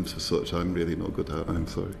mechanisms for such I'm really not good at. I'm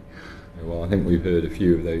sorry. Well, I think we've heard a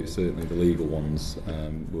few of those, certainly the legal ones,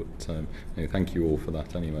 but thank you all for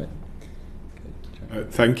that anyway.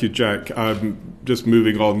 Thank you, Jack. Just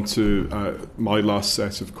moving on to my last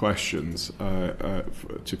set of questions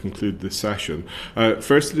to conclude this session.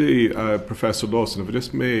 Firstly, Professor Lawson, if I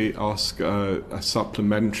just may ask a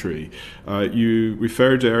supplementary. You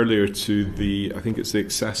referred earlier to I think it's the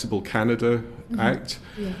Accessible Canada Act.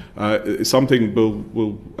 Yeah. Something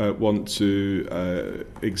we'll want to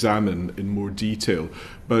examine in more detail.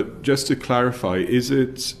 But just to clarify, is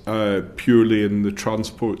it purely in the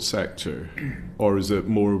transport sector, or is it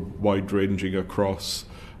more wide-ranging across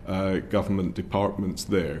government departments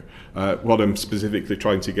there? What I'm specifically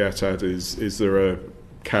trying to get at is there a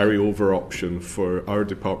carryover option for our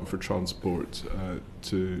Department for Transport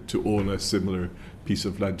to own a similar piece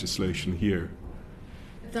of legislation here?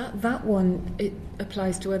 That one, it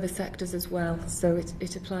applies to other sectors as well. So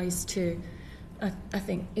it applies to, I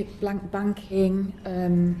think, banking,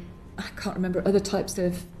 I can't remember, other types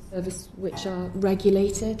of service which are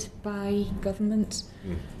regulated by government.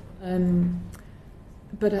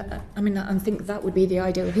 But I think that would be the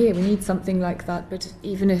ideal here. We need something like that, but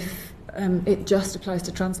even if it just applies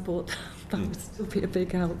to transport, that would still be a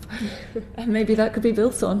big help. And maybe that could be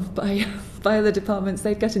built on by other departments.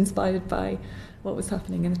 They'd get inspired by what was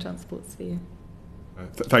happening in the transport sphere.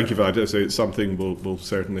 Thank you for that. It's something we'll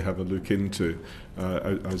certainly have a look into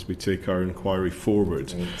as we take our inquiry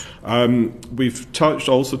forward. We've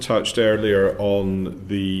also touched earlier on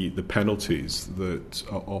the penalties that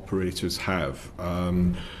operators have.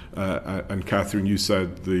 And Catherine, you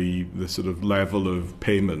said the sort of level of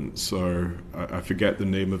payments, or I forget the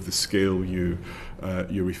name of the scale you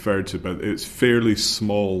referred to, but it's fairly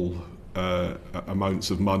small amounts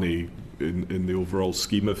of money in the overall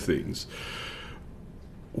scheme of things.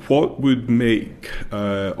 What would make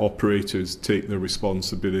operators take their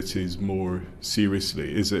responsibilities more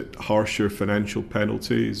seriously? Is it harsher financial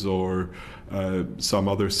penalties or some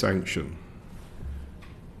other sanction?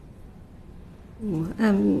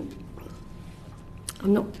 I'm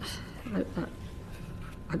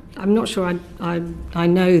not sure I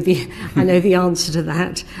know the answer to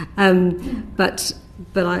that, but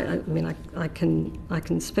but I mean, I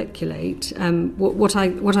can speculate. What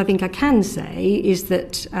I think I can say is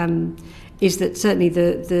that certainly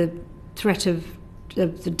the threat of the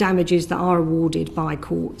damages that are awarded by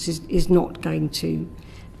courts is not going to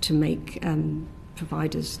make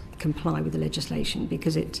providers comply with the legislation,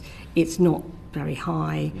 because it's not very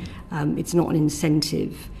high. It's not an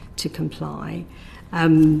incentive to comply.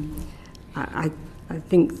 I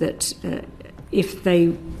think that if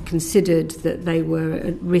they considered that they were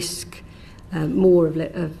at risk more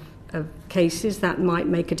of cases, that might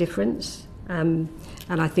make a difference. And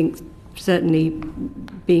I think certainly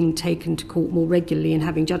being taken to court more regularly and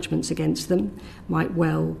having judgments against them might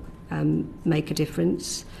well make a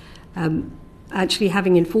difference. Actually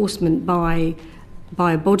having enforcement by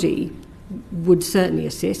a body would certainly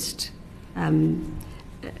assist.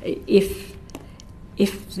 If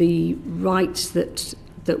the rights that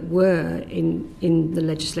were in the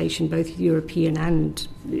legislation, both European and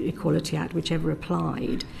Equality Act, whichever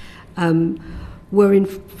applied, were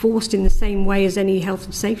enforced in the same way as any health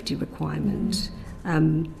and safety requirement,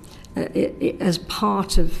 as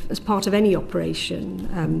part of any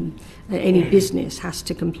operation. Any business has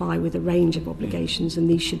to comply with a range of obligations, and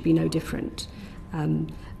these should be no different.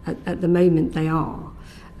 At the moment, they are.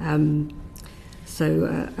 So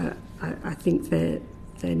I think there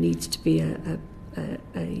needs to be a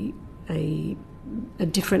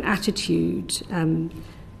different attitude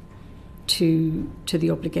to the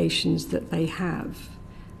obligations that they have.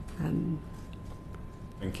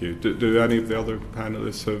 Thank you. Do any of the other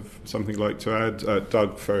panellists have something like to add?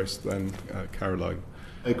 Doug first, then Caroline.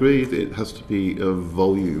 I agree that it has to be a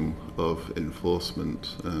volume of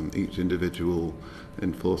enforcement. Each individual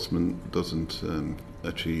enforcement doesn't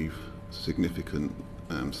achieve significant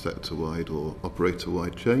sector-wide or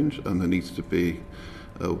operator-wide change, and there needs to be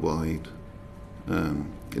a wide,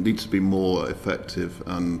 it needs to be more effective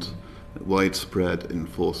and widespread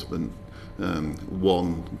enforcement.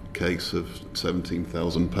 One case of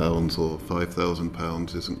 £17,000 or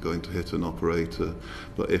 £5,000 isn't going to hit an operator,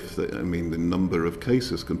 but the number of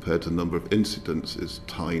cases compared to the number of incidents is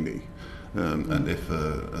tiny. And if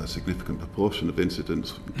a significant proportion of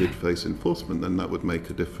incidents did face enforcement, then that would make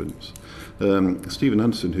a difference. Stephen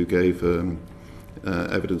Anderson, who gave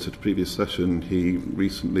evidence at a previous session, he's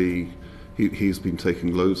been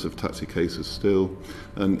taking loads of taxi cases still,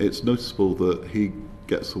 and it's noticeable that he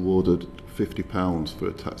gets awarded £50 for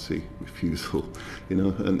a taxi refusal,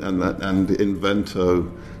 and in Vento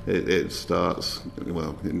it starts,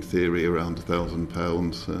 well, in theory around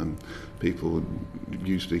 £1,000. People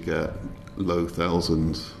usually get low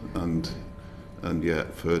thousands, and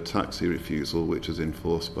yet for a taxi refusal, which is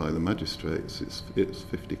enforced by the magistrates, it's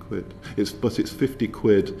 50 quid. But it's 50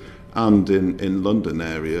 quid, and in London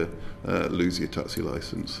area, lose your taxi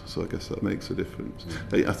licence. So I guess that makes a difference.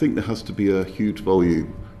 I think there has to be a huge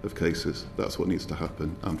volume of cases. That's what needs to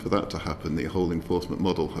happen. And for that to happen, the whole enforcement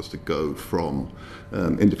model has to go from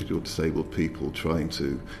individual disabled people trying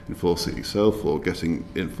to enforce it yourself or getting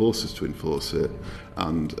enforcers to enforce it,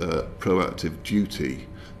 and proactive duty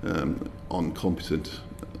on competent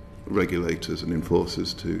regulators and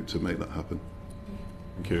enforcers to make that happen.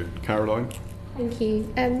 Thank you. Caroline? Thank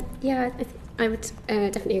you. I would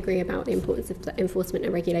definitely agree about the importance of enforcement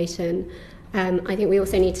and regulation. I think we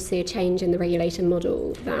also need to see a change in the regulation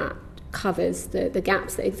model that covers the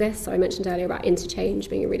gaps that exist. So I mentioned earlier about interchange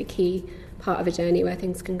being a really key part of a journey where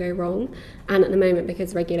things can go wrong. And at the moment,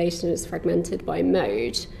 because regulation is fragmented by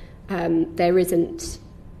mode,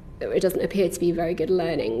 it doesn't appear to be very good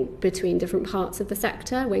learning between different parts of the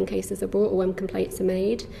sector when cases are brought or when complaints are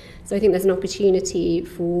made. So I think there's an opportunity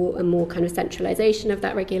for a more kind of centralisation of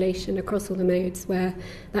that regulation across all the modes, where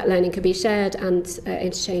that learning could be shared, and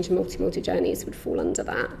interchange and multimodal journeys would fall under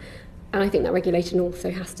that. And I think that regulation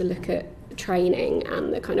also has to look at training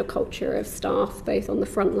and the kind of culture of staff, both on the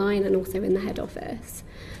front line and also in the head office.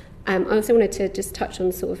 I also wanted to just touch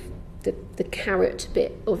on sort of the carrot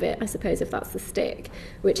bit of it, I suppose, if that's the stick,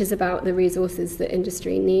 which is about the resources that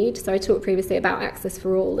industry need. So I talked previously about access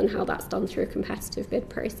for all and how that's done through a competitive bid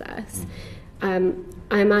process. I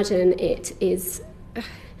imagine it is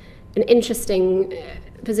an interesting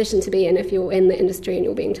position to be in if you're in the industry and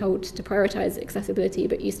you're being told to prioritise accessibility,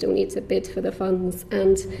 but you still need to bid for the funds,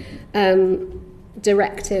 and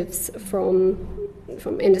directives from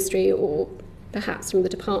industry or perhaps from the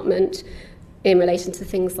department in relation to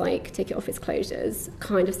things like ticket office closures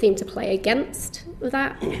kind of seem to play against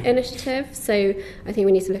that initiative. So I think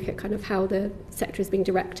we need to look at kind of how the sector is being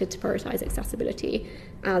directed to prioritise accessibility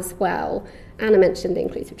as well. Anna mentioned the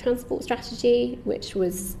inclusive transport strategy, which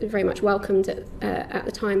was very much welcomed at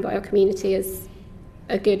the time by our community as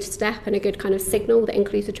a good step and a good kind of signal that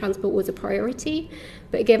inclusive transport was a priority.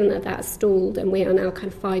 But given that that's stalled and we are now kind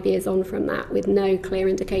of 5 years on from that with no clear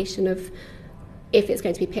indication of if it's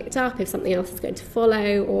going to be picked up, if something else is going to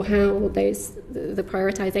follow, or how the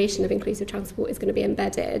prioritisation of inclusive transport is going to be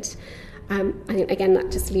embedded, I think, again,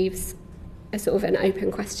 that just leaves a sort of an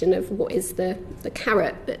open question of what is the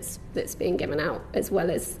carrot that's being given out, as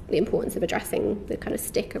well as the importance of addressing the kind of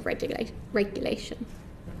stick of regulation.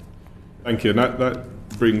 Thank you. And that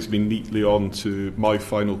brings me neatly on to my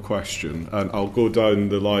final question. And I'll go down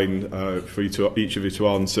the line for each of you to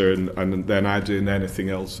answer and then add in anything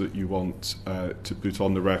else that you want to put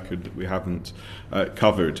on the record that we haven't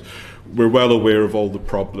covered. We're well aware of all the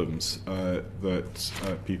problems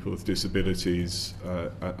that people with disabilities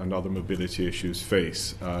and other mobility issues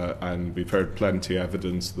face. And we've heard plenty of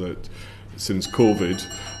evidence that since COVID,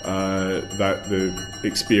 that the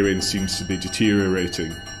experience seems to be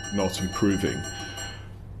deteriorating, not improving.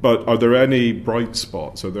 But are there any bright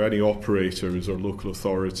spots? Are there any operators or local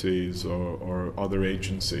authorities or other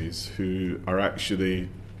agencies who are actually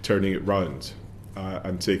turning it round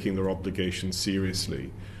and taking their obligations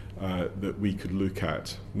seriously that we could look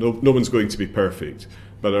at? No one's going to be perfect,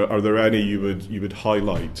 but are there any you would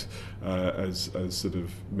highlight as sort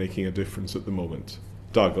of making a difference at the moment?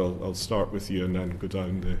 Doug, I'll start with you and then go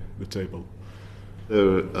down the table.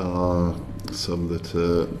 There are some that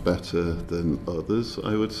are better than others,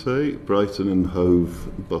 I would say. Brighton and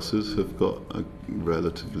Hove buses have got a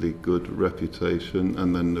relatively good reputation,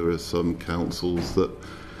 and then there are some councils that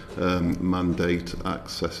mandate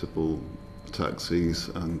accessible taxis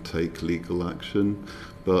and take legal action.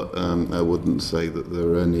 But I wouldn't say that there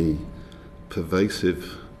are any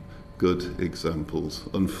pervasive good examples.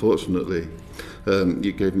 Unfortunately,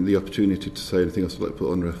 you gave me the opportunity to say anything else I'd like to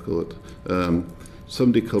put on record.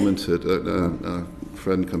 Somebody commented, a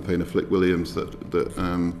friend campaigner Flick Williams, that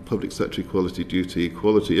public sector equality duty,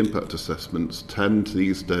 equality impact assessments tend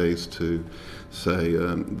these days to say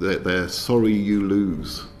they're sorry you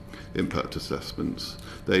lose impact assessments.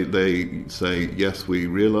 They say, yes, we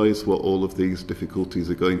realise what all of these difficulties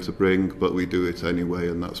are going to bring, but we do it anyway,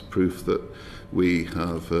 and that's proof that we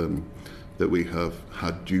have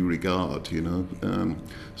had due regard, you know.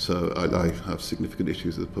 So I have significant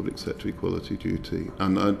issues with public sector equality duty.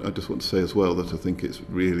 And I just want to say as well that I think it's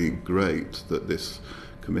really great that this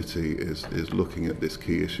committee is looking at this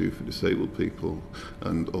key issue for disabled people.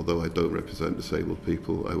 And although I don't represent disabled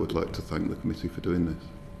people, I would like to thank the committee for doing this.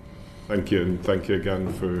 Thank you, and thank you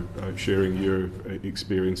again for sharing your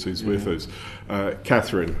experiences with us.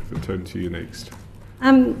 Catherine, I'll turn to you next.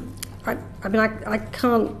 I mean, I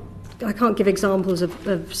can't give examples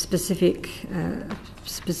of specific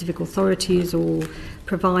authorities or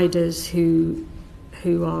providers who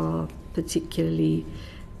are particularly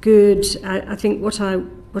good. I think what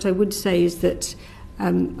I would say is that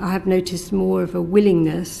I have noticed more of a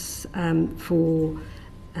willingness for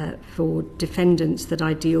defendants that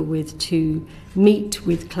I deal with to meet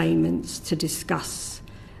with claimants to discuss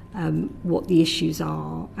what the issues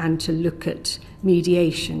are and to look at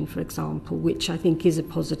mediation, for example, which I think is a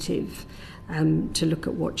positive, to look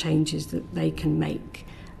at what changes that they can make.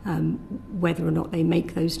 Whether or not they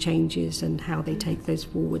make those changes and how they take those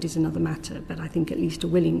forward is another matter, but I think at least a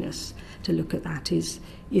willingness to look at that is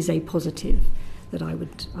a positive that I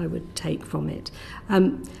would take from it.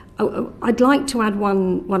 I'd like to add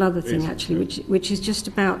one other thing, actually, which is just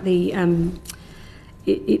about the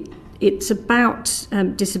it's about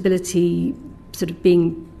disability sort of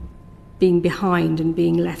being behind and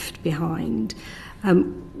being left behind.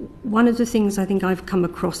 One of the things I think I've come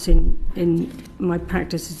across in my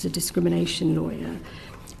practice as a discrimination lawyer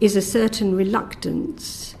is a certain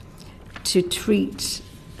reluctance to treat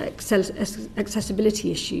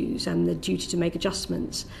accessibility issues and the duty to make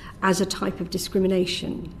adjustments as a type of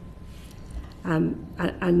discrimination.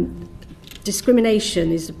 And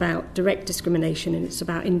discrimination is about direct discrimination and it's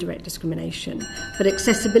about indirect discrimination. But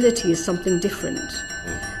accessibility is something different.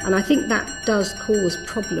 And I think that does cause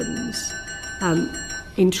problems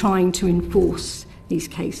in trying to enforce these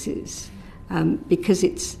cases because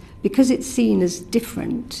it's seen as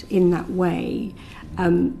different in that way,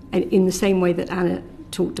 in the same way that Anna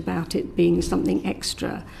talked about it being something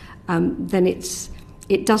extra, then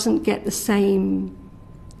it doesn't get the same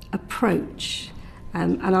approach.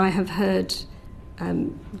 And I have heard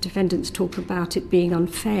defendants talk about it being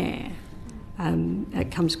unfair.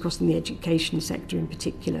 It comes across in the education sector in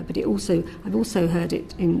particular, but I've also heard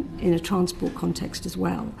it in a transport context as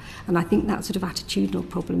well. And I think that sort of attitudinal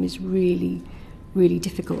problem is really, really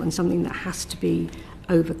difficult and something that has to be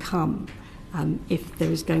overcome if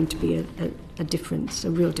there is going to be a difference,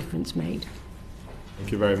 a real difference made.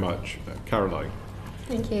 Thank you very much. Caroline.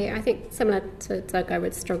 Thank you. I think similar to Doug, I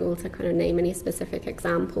would struggle to kind of name any specific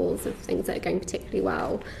examples of things that are going particularly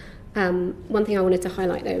well. One thing I wanted to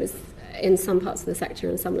highlight though is in some parts of the sector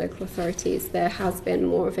and some local authorities, there has been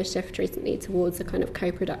more of a shift recently towards a kind of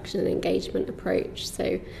co-production and engagement approach.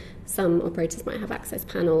 So some operators might have access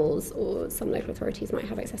panels, or some local authorities might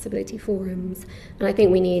have accessibility forums. And I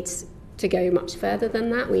think we need to go much further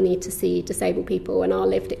than that. We need to see disabled people and our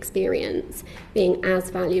lived experience being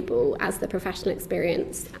as valuable as the professional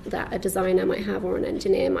experience that a designer might have or an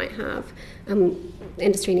engineer might have.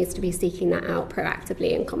 Industry needs to be seeking that out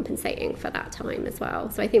proactively and compensating for that time as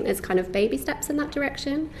well. So I think there's kind of baby steps in that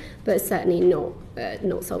direction, but certainly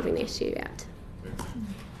not solving the issue yet.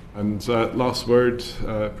 And last word,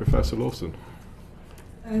 Professor Lawson.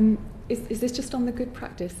 Is this just on the good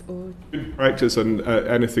practice, or good practice, and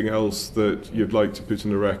anything else that you'd like to put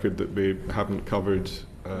in the record that we haven't covered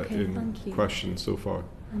in questions so far?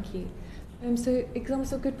 Thank you. So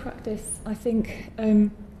examples of good practice, I think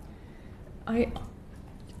I,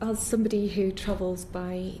 as somebody who travels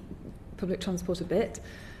by public transport a bit,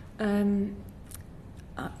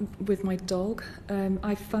 with my dog,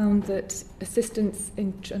 I found that assistance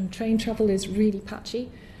in train travel is really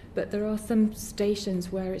patchy. But there are some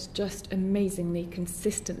stations where it's just amazingly,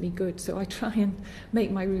 consistently good. So I try and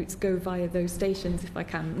make my routes go via those stations if I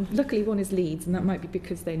can. Luckily, one is Leeds, and that might be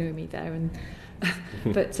because they know me there. And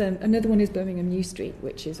but another one is Birmingham New Street,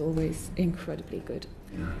 which is always incredibly good.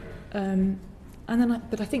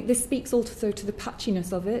 But I think this speaks also to the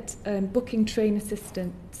patchiness of it. Booking train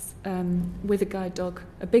assistance with a guide dog,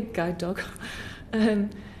 a big guide dog.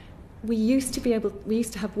 We used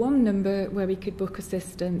to have one number where we could book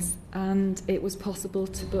assistance, and it was possible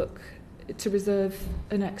to reserve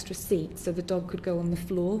an extra seat so the dog could go on the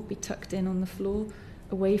floor, be tucked in on the floor,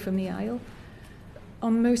 away from the aisle.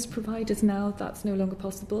 On most providers now, that's no longer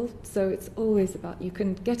possible, so it's always about you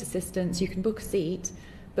can get assistance, you can book a seat,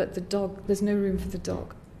 but there's no room for the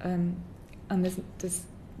dog, and there's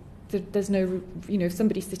no, if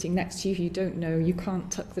somebody's sitting next to you who you don't know, you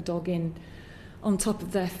can't tuck the dog in on top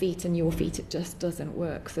of their feet and your feet. It just doesn't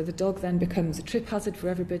work. So the dog then becomes a trip hazard for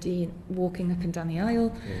everybody walking up and down the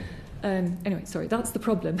aisle. Anyway, sorry, that's the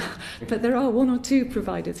problem. But there are one or two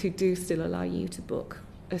providers who do still allow you to book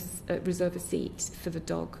reserve a seat for the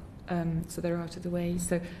dog, so they're out of the way.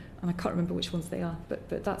 So, and I can't remember which ones they are,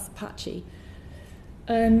 but that's patchy.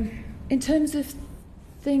 In terms of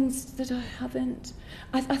things that I haven't,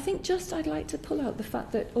 I think just I'd like to pull out the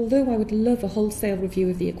fact that although I would love a wholesale review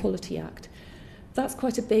of the Equality Act, that's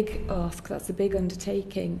quite a big ask, that's a big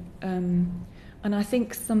undertaking. And I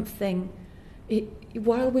think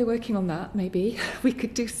while we're working on that, maybe we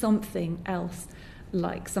could do something else,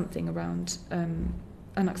 like something around an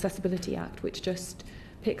Accessibility Act, which just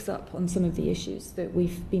picks up on some of the issues that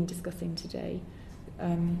we've been discussing today.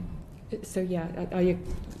 So yeah,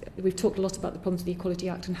 we've talked a lot about the problems of the Equality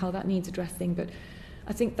Act and how that needs addressing, but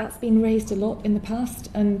I think that's been raised a lot in the past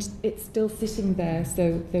and it's still sitting there.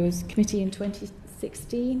 So there was a committee in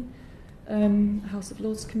 2016, House of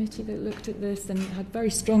Lords committee that looked at this and had very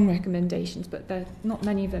strong recommendations, but not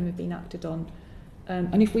many of them have been acted on.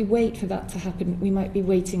 And if we wait for that to happen, we might be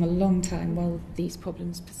waiting a long time while these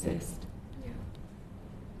problems persist.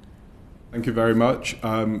 Thank you very much.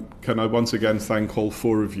 Can I once again thank all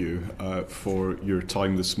four of you for your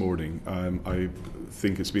time this morning. I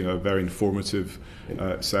think it's been a very informative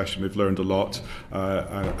session. We've learned a lot,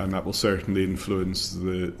 and that will certainly influence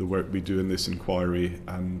the work we do in this inquiry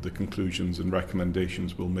and the conclusions and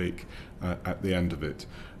recommendations we'll make at the end of it.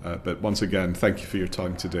 But once again, thank you for your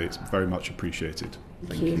time today. It's very much appreciated.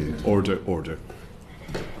 Thank you. Order.